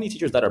 There are so many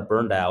teachers that are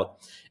burned out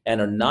and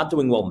are not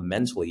doing well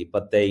mentally,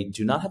 but they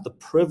do not have the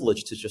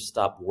privilege to just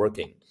stop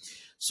working.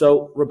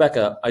 So,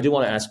 Rebekah, I do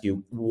want to ask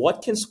you,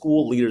 what can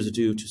school leaders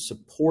do to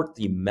support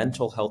the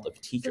mental health of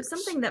teachers? There's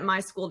something that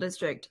my school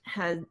district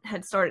had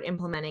started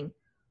implementing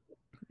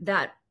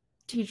that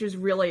teachers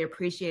really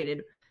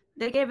appreciated.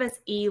 They gave us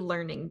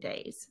e-learning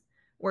days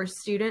where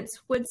students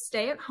would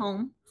stay at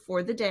home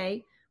for the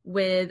day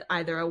with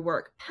either a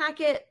work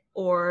packet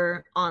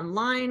or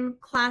online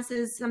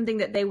classes, something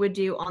that they would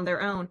do on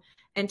their own.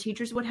 And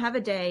teachers would have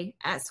a day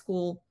at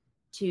school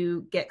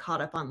to get caught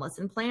up on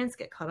lesson plans,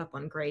 get caught up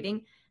on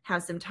grading,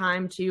 have some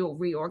time to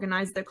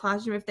reorganize their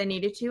classroom if they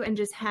needed to, and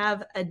just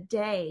have a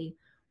day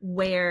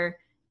where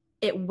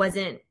it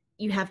wasn't,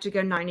 you have to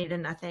go 90 to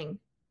nothing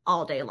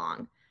all day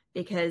long.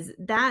 Because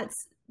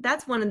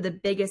that's one of the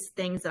biggest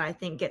things that I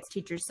think gets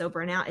teachers so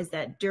burnt out, is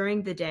that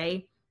during the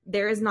day,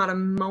 there is not a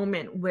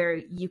moment where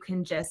you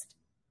can just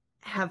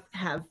have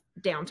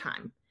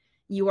downtime.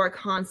 You are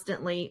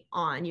constantly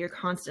on, you're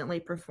constantly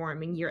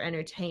performing, you're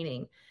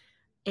entertaining,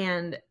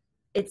 and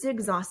it's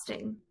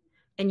exhausting.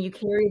 And you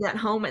carry that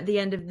home at the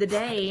end of the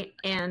day,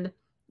 and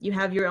you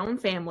have your own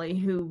family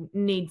who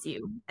needs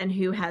you and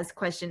who has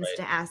questions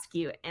to ask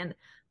you. And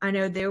I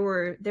know there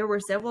were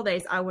several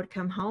days I would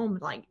come home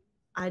like,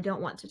 I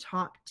don't want to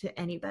talk to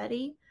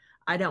anybody.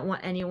 I don't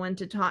want anyone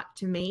to talk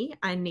to me.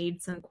 I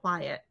need some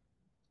quiet.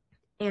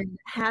 And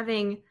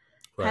having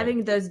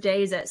those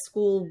days at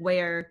school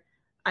where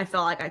I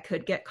felt like I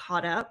could get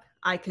caught up.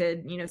 I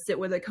could, sit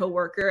with a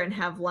coworker and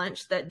have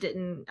lunch I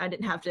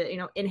didn't have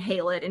to,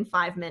 inhale it in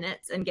 5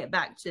 minutes and get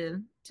back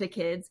to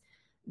kids.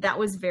 That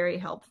was very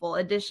helpful.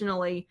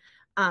 Additionally,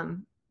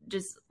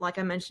 just like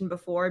I mentioned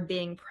before,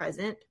 being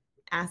present,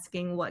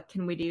 asking what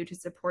can we do to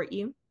support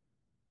you.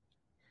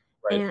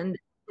 Right. And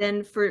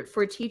then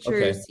for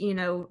teachers,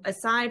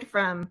 aside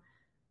from,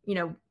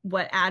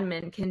 what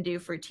admin can do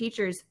for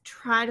teachers,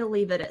 try to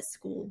leave it at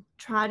school.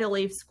 Try to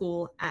leave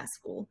school at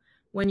school.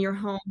 When you're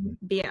home,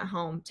 be at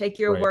home. Take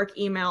your work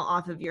email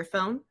off of your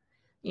phone.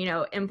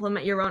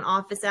 Implement your own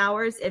office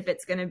hours. If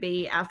it's going to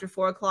be after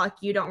 4 o'clock,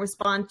 you don't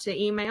respond to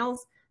emails,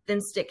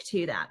 then stick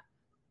to that.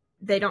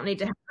 They don't need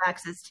to have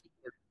access to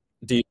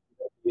you.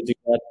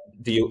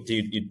 Do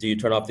you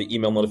turn off the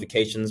email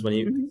notifications when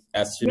you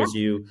as soon as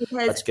you?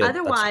 Because that's good.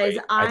 Otherwise,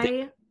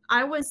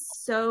 I was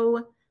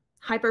so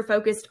hyper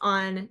focused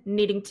on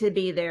needing to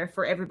be there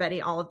for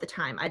everybody all of the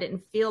time. I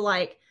didn't feel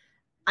like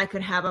I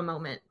could have a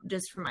moment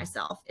just for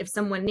myself. If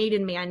someone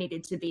needed me, I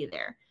needed to be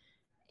there.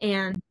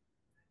 And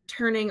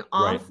turning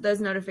off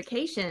those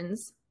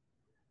notifications,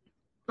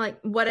 like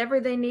whatever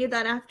they need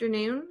that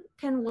afternoon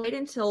can wait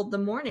until the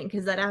morning,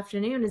 because that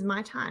afternoon is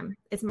my time.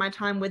 It's my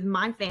time with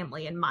my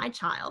family and my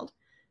child.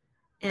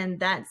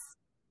 And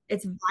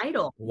it's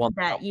vital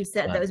that you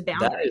set those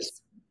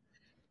boundaries.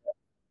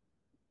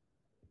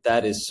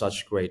 That is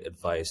such great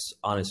advice.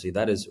 Honestly,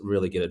 that is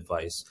really good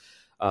advice.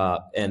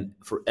 And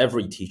for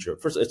every teacher,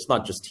 first, it's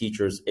not just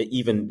teachers.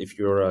 Even if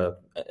you're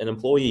an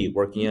employee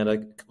working at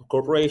a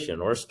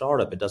corporation or a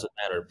startup, it doesn't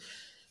matter.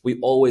 We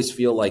always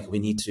feel like we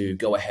need to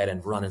go ahead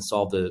and run and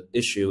solve the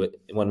issue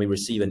when we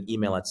receive an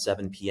email at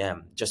 7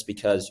 p.m. just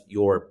because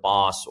your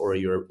boss or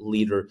your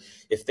leader,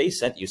 if they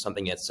sent you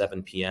something at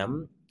 7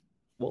 p.m.,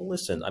 well,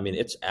 listen, I mean,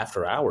 it's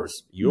after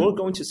hours. You're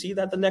going to see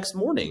that the next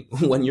morning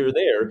when you're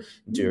there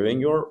during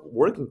your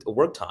working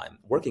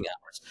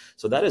hours.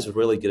 So that is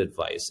really good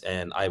advice.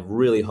 And I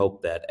really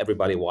hope that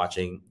everybody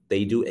watching,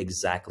 they do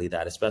exactly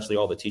that, especially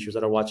all the teachers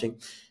that are watching,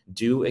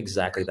 do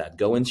exactly that.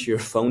 Go into your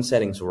phone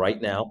settings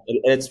right now.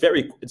 And it's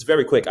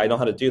very quick. I know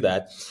how to do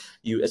that.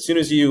 As soon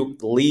as you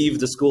leave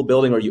the school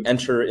building or you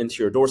enter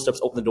into your doorsteps,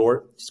 open the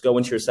door, just go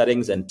into your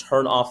settings and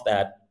turn off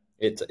that.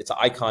 It's an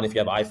icon if you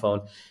have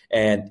iPhone,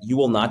 and you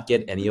will not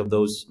get any of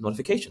those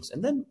notifications.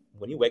 And then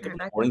when you wake up in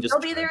the morning, just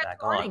turn it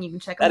back on. You can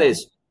check that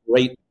is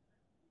great.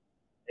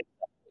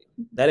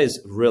 That is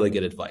really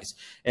good advice.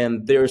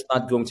 And there's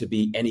not going to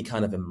be any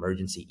kind of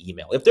emergency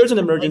email. If there's an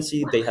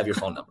emergency, they have your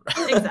phone number.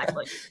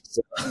 Exactly.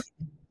 So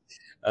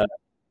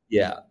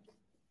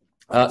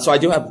I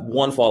do have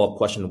one follow-up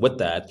question with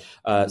that.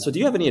 So do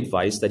you have any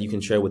advice that you can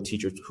share with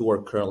teachers who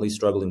are currently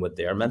struggling with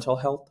their mental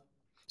health?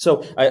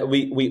 So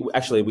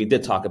we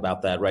did talk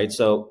about that, right?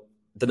 So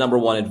the number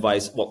one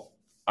advice, well,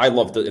 I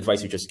love the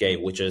advice you just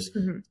gave, which is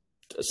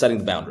setting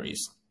the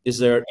boundaries. Is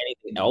there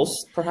anything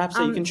else perhaps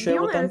that you can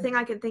share with them? The only other thing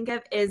I can think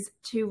of is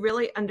to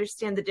really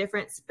understand the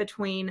difference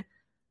between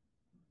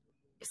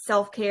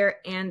self-care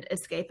and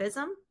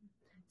escapism.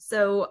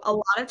 So a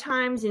lot of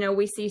times,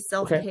 we see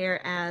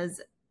self-care as,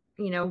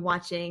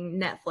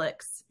 watching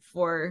Netflix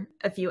for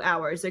a few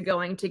hours or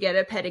going to get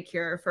a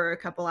pedicure for a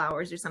couple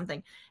hours or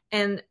something.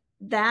 And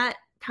that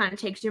kind of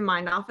takes your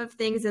mind off of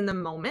things in the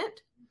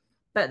moment,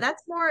 but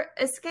that's more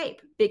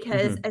escape,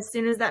 because as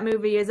soon as that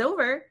movie is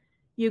over,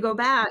 you go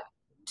back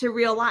to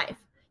real life.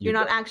 You're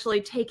not actually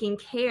taking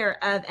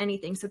care of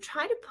anything. So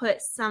try to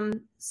put some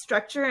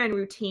structure and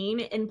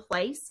routine in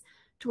place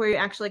to where you're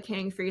actually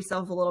caring for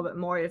yourself a little bit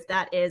more. If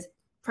that is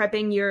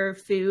prepping your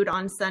food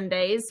on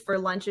Sundays for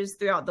lunches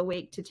throughout the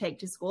week to take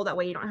to school, that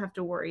way you don't have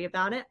to worry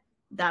about it.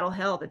 That'll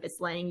help. If it's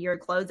laying your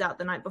clothes out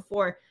the night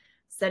before,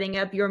 setting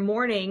up your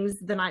mornings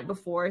the night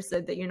before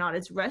so that you're not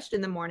as rushed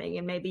in the morning,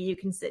 and maybe you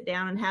can sit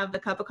down and have a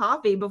cup of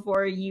coffee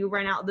before you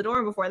run out the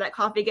door, before that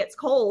coffee gets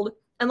cold.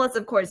 Unless,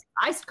 of course,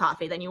 iced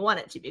coffee, then you want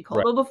it to be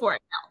cold, but before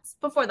it melts,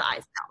 before the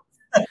ice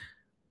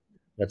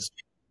melts.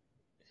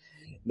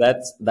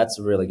 That's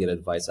really good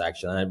advice,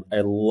 actually.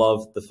 I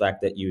love the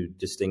fact that you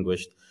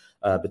distinguished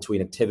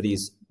between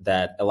activities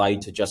that allow you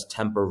to just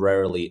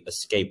temporarily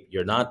escape.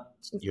 You're not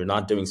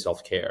doing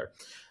self-care.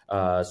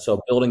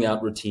 So building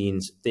out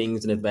routines,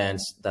 things in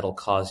advance that'll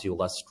cause you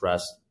less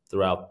stress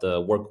throughout the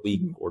work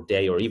week or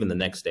day or even the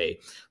next day.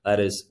 That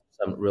is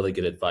some really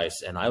good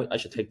advice. And I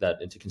should take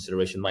that into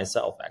consideration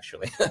myself,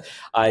 actually.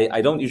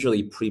 I don't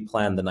usually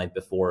pre-plan the night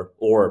before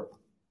or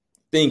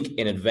think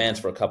in advance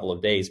for a couple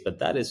of days, but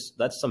that's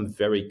some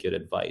very good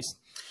advice.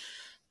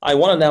 I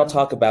want to now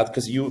talk about,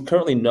 because you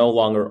currently no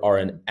longer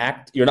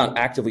you're not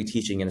actively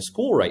teaching in a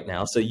school right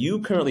now. So you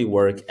currently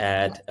work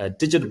at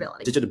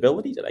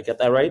Digitiability. Did I get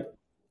that right?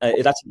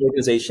 That's an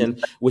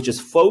organization which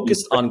is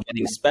focused on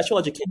getting special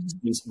education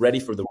students ready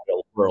for the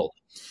real world.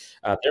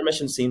 Their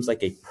mission seems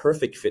like a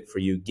perfect fit for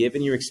you,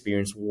 given your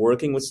experience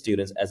working with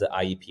students as an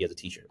IEP as a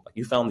teacher. Like,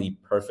 you found the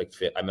perfect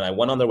fit. I mean, I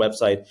went on their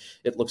website;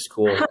 it looks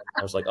cool.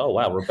 I was like, "Oh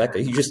wow,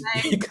 Rebekah, you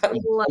got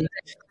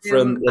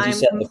from, as you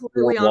said,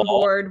 completely on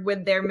board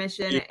with their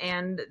mission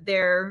and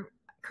their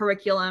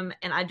curriculum.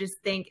 And I just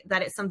think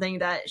that it's something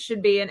that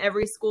should be in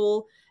every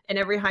school, in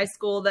every high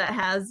school that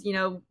has,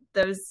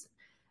 those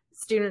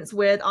students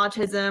with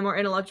autism or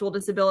intellectual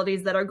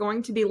disabilities that are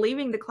going to be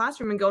leaving the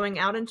classroom and going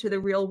out into the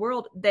real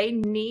world. They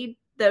need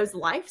those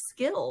life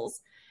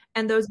skills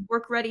and those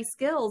work ready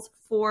skills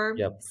for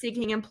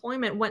seeking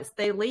employment once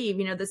they leave.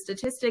 The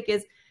statistic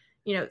is,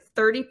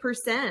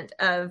 30%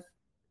 of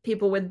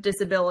people with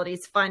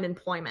disabilities find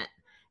employment.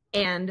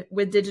 And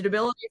with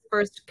Digitiability's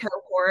first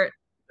cohort,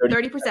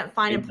 30%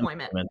 find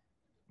employment.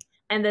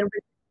 And then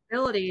with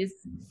disabilities,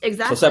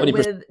 exactly, so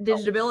with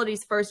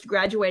Digitiability's first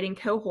graduating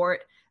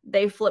cohort,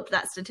 they flipped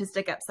that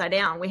statistic upside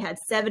down. We had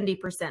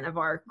 70% of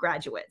our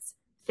graduates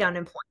found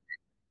employment.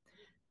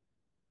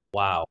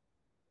 Wow.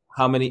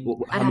 How many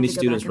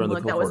students were in the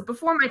cohort? That was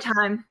before my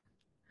time.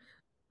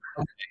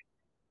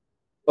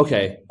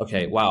 Okay.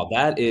 Wow,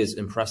 that is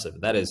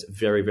impressive. That is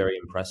very, very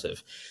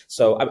impressive.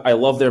 So I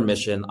love their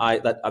mission.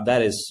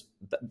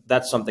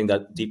 That's something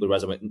that deeply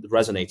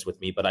resonates with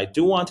me. But I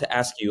do want to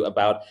ask you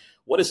about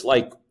what's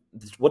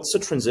the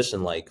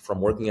transition like from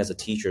working as a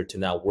teacher to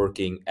now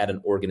working at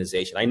an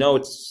organization? I know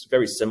it's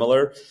very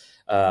similar,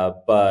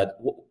 but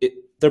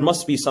there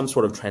must be some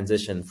sort of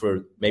transition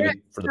for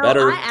the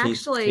better. I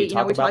actually, we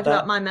talked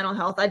about my mental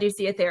health. I do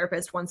see a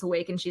therapist once a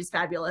week, and she's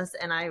fabulous,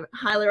 and I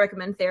highly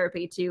recommend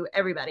therapy to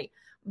everybody.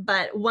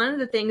 But one of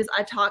the things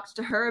I talked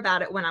to her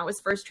about it when I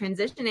was first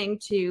transitioning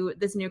to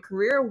this new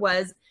career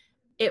was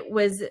it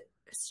was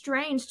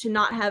strange to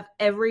not have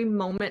every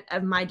moment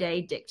of my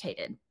day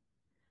dictated.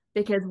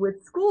 Because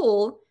with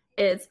school,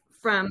 it's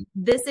from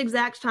this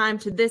exact time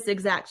to this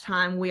exact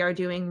time, we are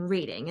doing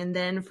reading. And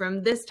then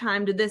from this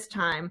time to this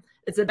time,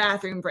 it's a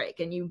bathroom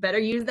break. And you better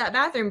use that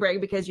bathroom break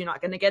because you're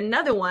not going to get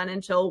another one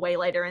until way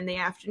later in the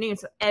afternoon.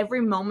 So every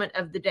moment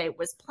of the day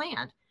was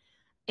planned.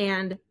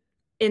 And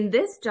in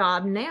this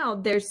job now,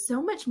 there's so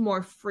much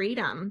more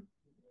freedom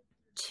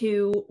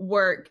to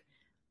work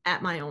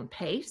at my own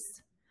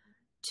pace,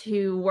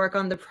 to work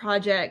on the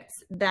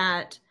projects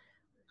that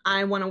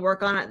I want to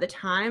work on at the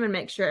time and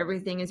make sure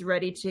everything is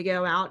ready to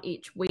go out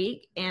each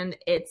week. And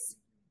it's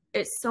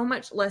so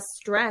much less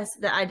stress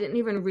that I didn't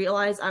even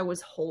realize I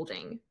was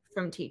holding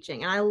from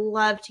teaching. And I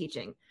love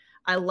teaching.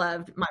 I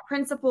loved my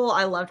principal.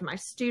 I loved my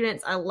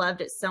students. I loved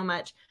it so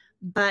much,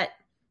 but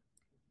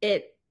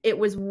it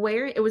was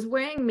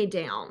wearing me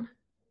down.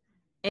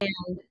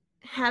 And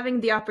having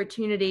the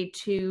opportunity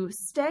to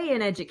stay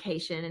in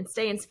education and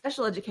stay in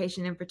special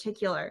education in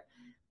particular,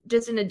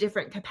 just in a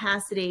different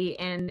capacity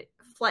and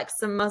flex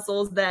some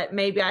muscles that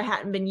maybe I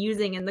hadn't been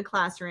using in the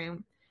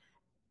classroom.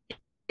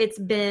 It's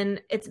been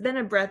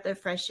a breath of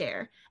fresh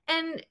air.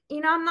 And,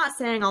 I'm not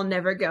saying I'll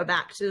never go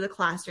back to the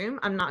classroom.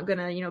 I'm not going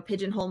to,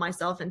 pigeonhole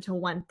myself into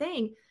one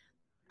thing.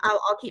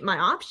 I'll keep my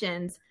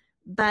options.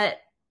 But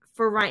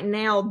for right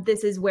now,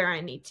 this is where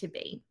I need to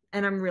be.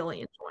 And I'm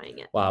really enjoying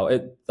it. Wow.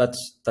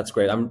 That's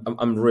great.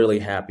 I'm really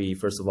happy,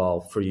 first of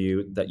all, for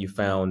you that you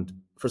found,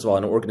 first of all,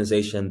 an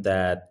organization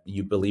that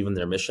you believe in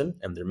their mission,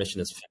 and their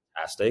mission is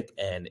fantastic.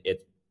 And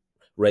it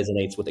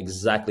resonates with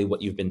exactly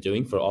what you've been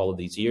doing for all of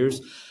these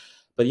years.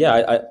 But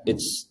yeah,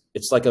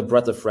 it's like a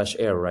breath of fresh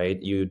air,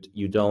 right? You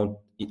don't,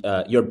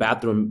 your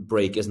bathroom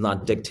break is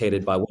not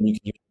dictated by when you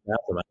can use the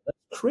bathroom.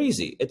 That's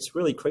crazy. It's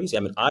really crazy. I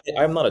mean,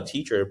 I'm not a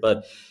teacher,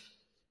 but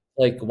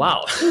like,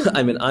 wow.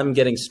 I mean, I'm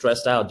getting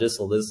stressed out just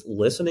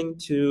listening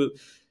to,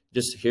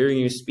 just hearing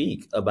you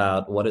speak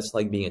about what it's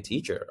like being a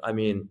teacher. I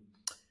mean,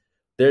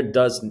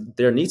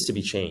 there needs to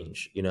be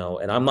change,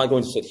 and I'm not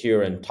going to sit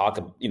here and talk,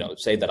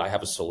 say that I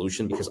have a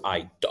solution, because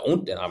I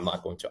don't, and I'm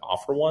not going to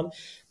offer one,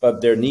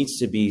 but there needs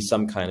to be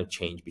some kind of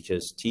change,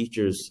 because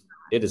teachers,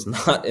 it is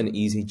not an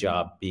easy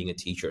job being a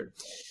teacher.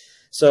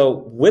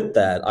 So with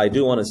that, I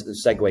do want to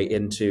segue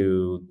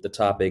into the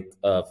topic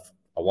of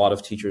a lot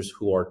of teachers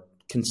who are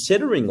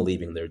considering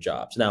leaving their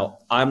jobs. Now,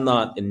 I'm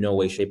not in no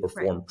way, shape, or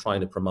form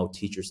trying to promote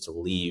teachers to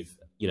leave,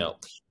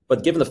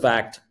 but given the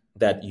fact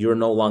that you're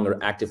no longer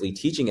actively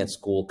teaching at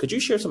school, could you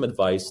share some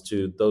advice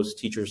to those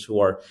teachers who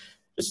are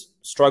just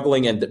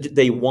struggling and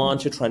they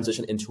want to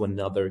transition into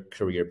another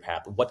career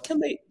path? What can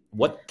they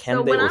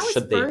or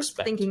should they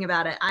expect? Thinking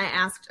about it, I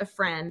asked a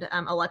friend,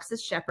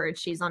 Alexis Shepard.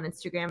 She's on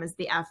Instagram as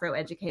the Afro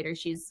Educator.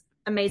 She's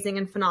amazing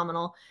and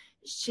phenomenal.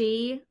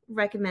 She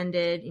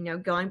recommended,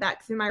 going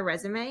back through my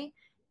resume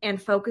and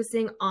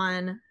focusing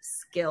on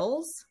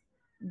skills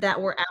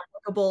that were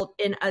applicable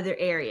in other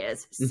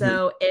areas. Mm-hmm.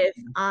 So if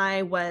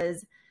I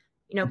was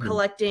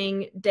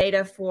collecting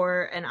data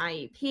for an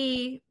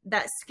IEP,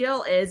 that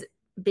skill is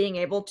being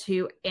able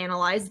to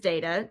analyze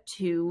data,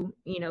 to,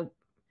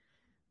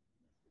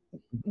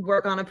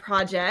 work on a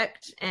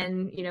project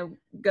and,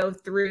 go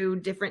through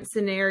different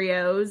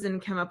scenarios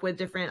and come up with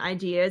different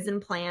ideas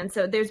and plans.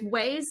 So there's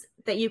ways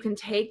that you can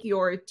take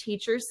your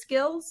teacher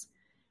skills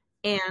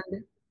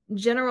and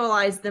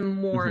generalize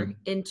them more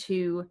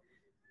into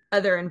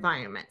other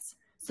environments.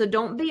 So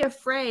don't be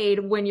afraid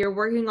when you're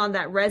working on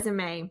that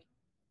resume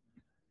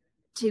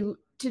to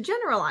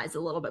generalize a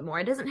little bit more.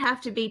 It doesn't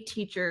have to be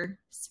teacher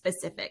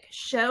specific.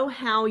 Show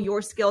how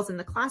your skills in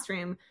the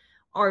classroom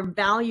are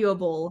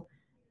valuable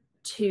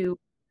to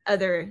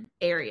other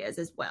areas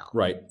as well.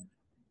 Right.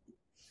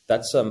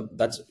 That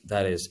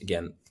is,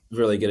 again,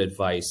 really good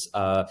advice.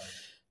 A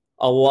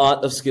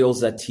lot of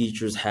skills that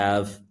teachers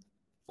have,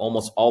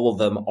 almost all of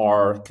them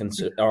are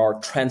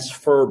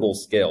transferable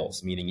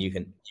skills, meaning you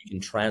can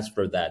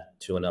transfer that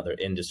to another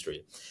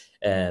industry.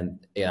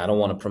 And I don't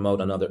want to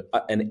promote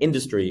an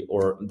industry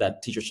or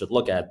that teachers should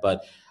look at,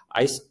 but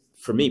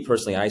for me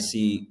personally, I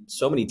see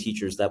so many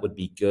teachers that would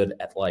be good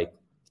at like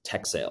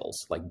tech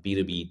sales, like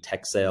B2B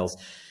tech sales.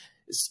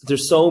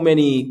 There's so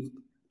many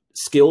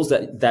skills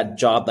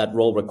that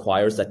role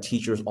requires that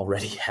teachers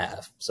already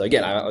have. So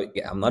again,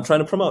 I'm not trying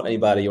to promote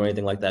anybody or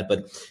anything like that,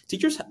 but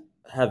teachers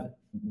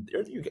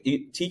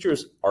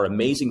are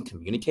amazing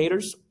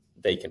communicators.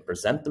 They can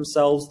present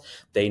themselves.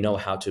 They know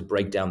how to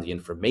break down the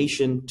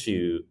information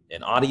to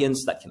an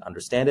audience that can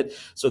understand it.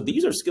 So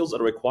these are skills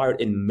that are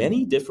required in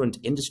many different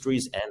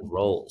industries and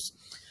roles.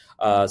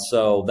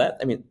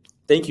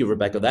 Thank you,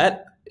 Rebekah.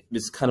 That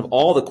is kind of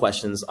all the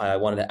questions I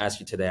wanted to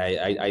ask you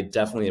today. I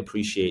definitely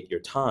appreciate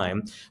your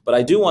time, but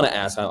I do want to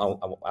ask,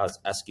 I'll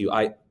ask you,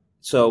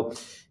 so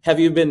have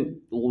you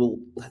been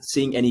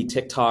seeing any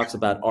TikToks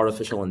about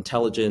artificial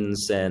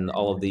intelligence and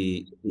all of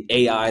the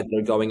AI that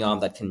are going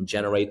on that can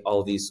generate all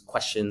of these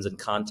questions and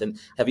content?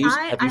 Have you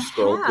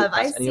scrolled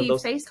past any of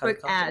those? I see Facebook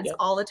ads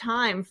all the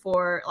time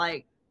for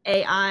like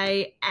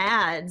AI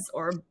ads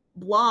or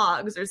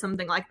blogs or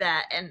something like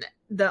that. And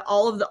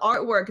all of the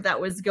artwork that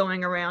was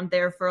going around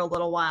there for a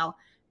little while,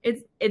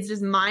 it's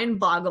just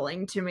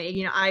mind-boggling to me.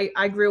 You know,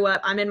 I grew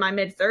up, I'm in my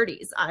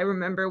mid-30s. I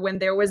remember when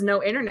there was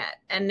no internet,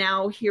 and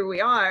now here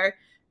we are,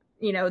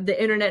 you know,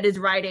 the internet is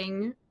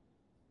writing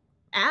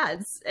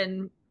ads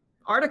and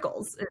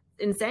articles. It's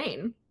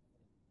insane.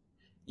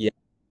 Yeah,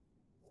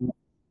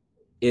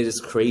 it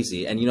is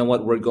crazy. And you know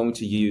what? We're going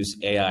to use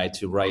AI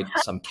to write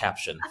some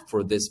caption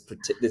for this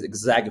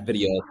exact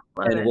video,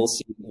 and we'll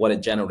see what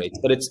it generates.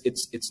 But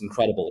it's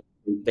incredible.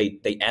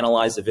 They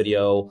analyze the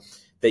video.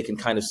 They can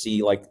kind of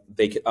see, like,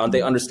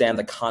 they understand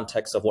the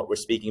context of what we're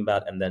speaking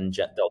about, and then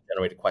they'll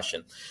generate a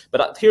question.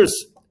 But here's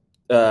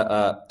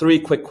 3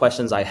 quick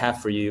questions I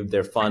have for you.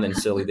 They're fun and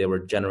silly. They were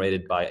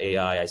generated by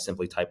AI. I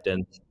simply typed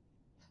in.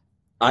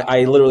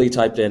 I literally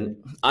typed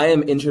in, I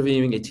am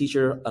interviewing a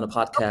teacher on a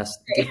podcast.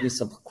 Give me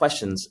some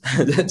questions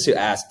to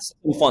ask.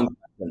 Some fun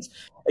questions.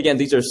 Again,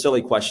 these are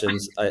silly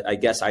questions. I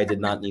guess I did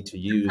not need to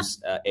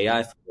use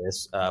AI for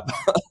this.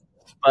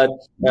 But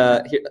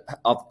here,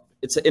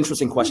 it's an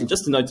interesting question,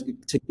 just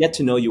to get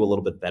to know you a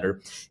little bit better.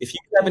 If you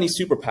could have any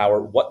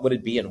superpower, what would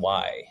it be and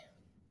why?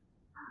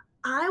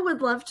 I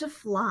would love to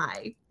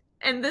fly.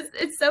 And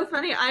it's so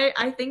funny.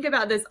 I think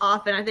about this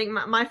often. I think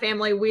my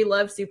family, we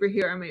love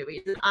superhero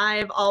movies.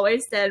 I've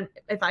always said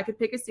if I could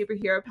pick a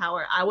superhero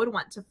power, I would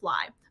want to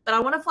fly. But I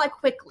want to fly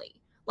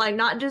quickly, like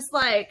not just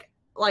like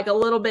a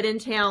little bit in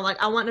town.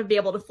 Like I want to be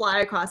able to fly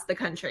across the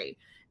country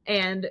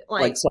and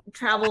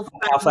travel.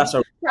 How fast are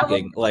we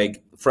talking?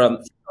 Like from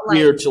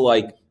here to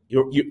like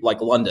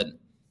London?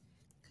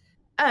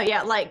 Oh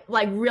yeah, like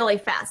really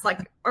fast,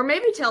 or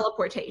maybe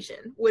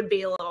teleportation would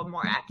be a little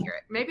more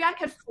accurate. Maybe I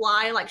could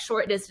fly like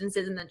short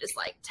distances and then just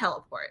like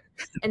teleport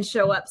and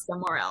show up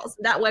somewhere else.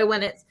 That way,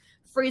 when it's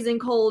freezing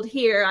cold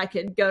here, I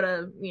could go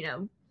to, you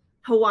know,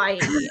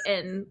 Hawaii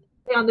and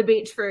stay on the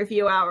beach for a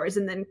few hours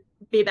and then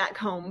be back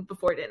home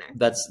before dinner.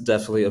 That's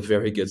definitely a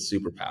very good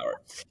superpower.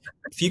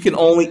 If you can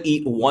only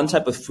eat one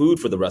type of food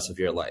for the rest of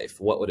your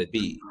life, what would it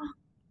be?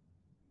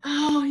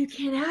 Oh, you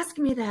can't ask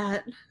me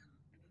that.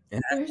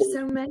 There's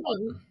so many.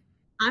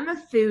 I'm a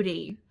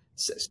foodie.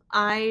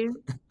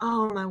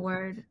 Oh my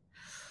word.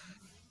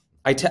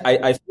 I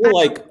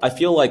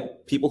feel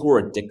like people who are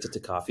addicted to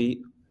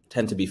coffee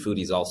tend to be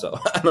foodies also.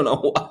 I don't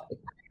know why.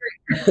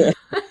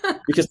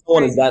 Because no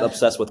one is that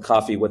obsessed with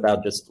coffee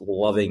without just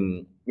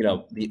loving, you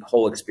know, the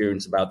whole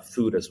experience about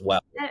food as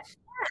well.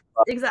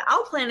 Exactly.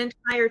 I'll plan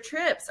entire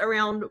trips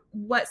around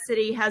what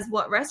city has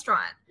what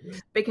restaurant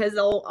because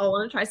I'll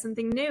want to try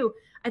something new.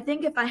 I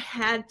think if I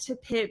had to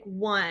pick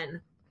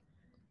one,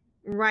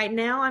 right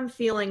now I'm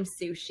feeling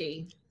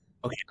sushi.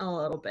 Okay. A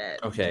little bit.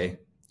 Okay.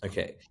 I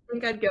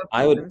think I'd go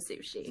for some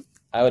sushi.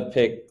 I would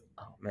pick,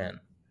 I'd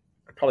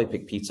probably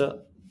pick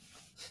pizza.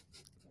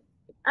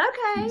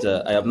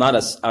 Okay. I'm not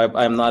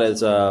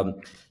as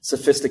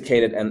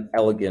sophisticated and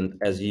elegant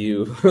as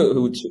you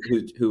who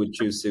would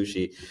choose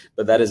sushi,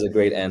 but that is a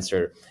great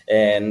answer.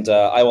 And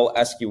I will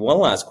ask you one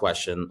last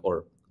question,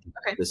 or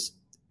this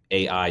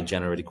AI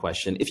generated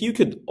question. If you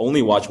could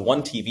only watch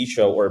one TV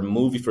show or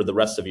movie for the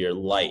rest of your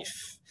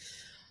life,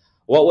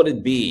 what would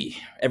it be?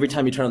 Every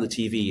time you turn on the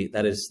TV,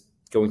 that is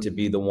going to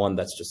be the one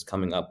that's just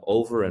coming up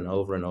over and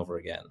over and over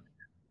again.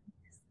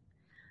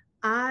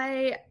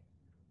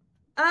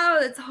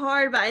 It's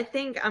hard, but I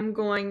think I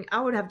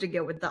would have to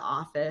go with The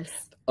Office.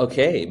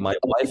 Okay, my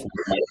wife,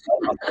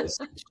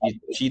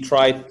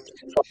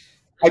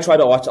 I tried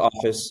to watch The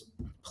Office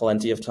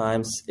plenty of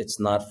times. It's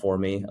not for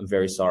me. I'm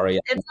very sorry.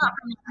 It's not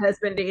for my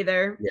husband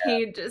either. Yeah.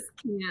 He just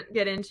can't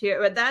get into it.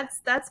 But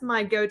that's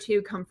my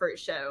go-to comfort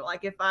show.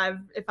 Like if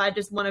I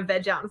just want to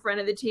veg out in front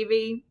of the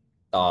TV,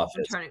 I'm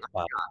turning on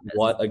Wow, the office.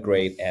 what a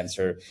great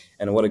answer,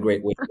 and what a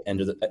great way to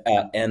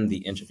end the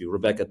interview.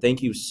 Rebekah,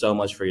 thank you so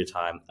much for your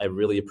time. I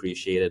really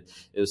appreciate it.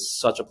 It was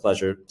such a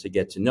pleasure to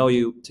get to know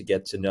you, to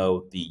get to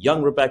know the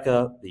young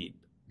Rebekah,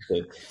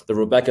 the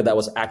Rebekah that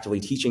was actively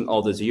teaching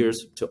all those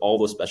years, to all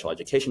those special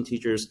education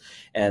teachers,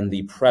 and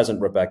the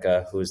present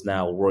Rebekah who is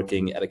now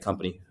working at a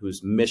company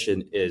whose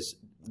mission is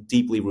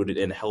deeply rooted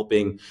in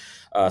helping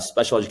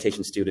special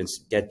education students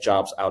get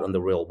jobs out in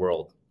the real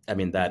world. I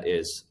mean, that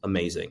is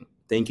amazing.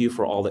 Thank you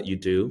for all that you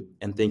do,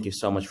 and thank you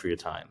so much for your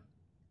time.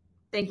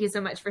 Thank you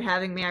so much for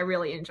having me. I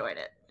really enjoyed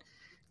it.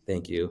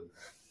 Thank you.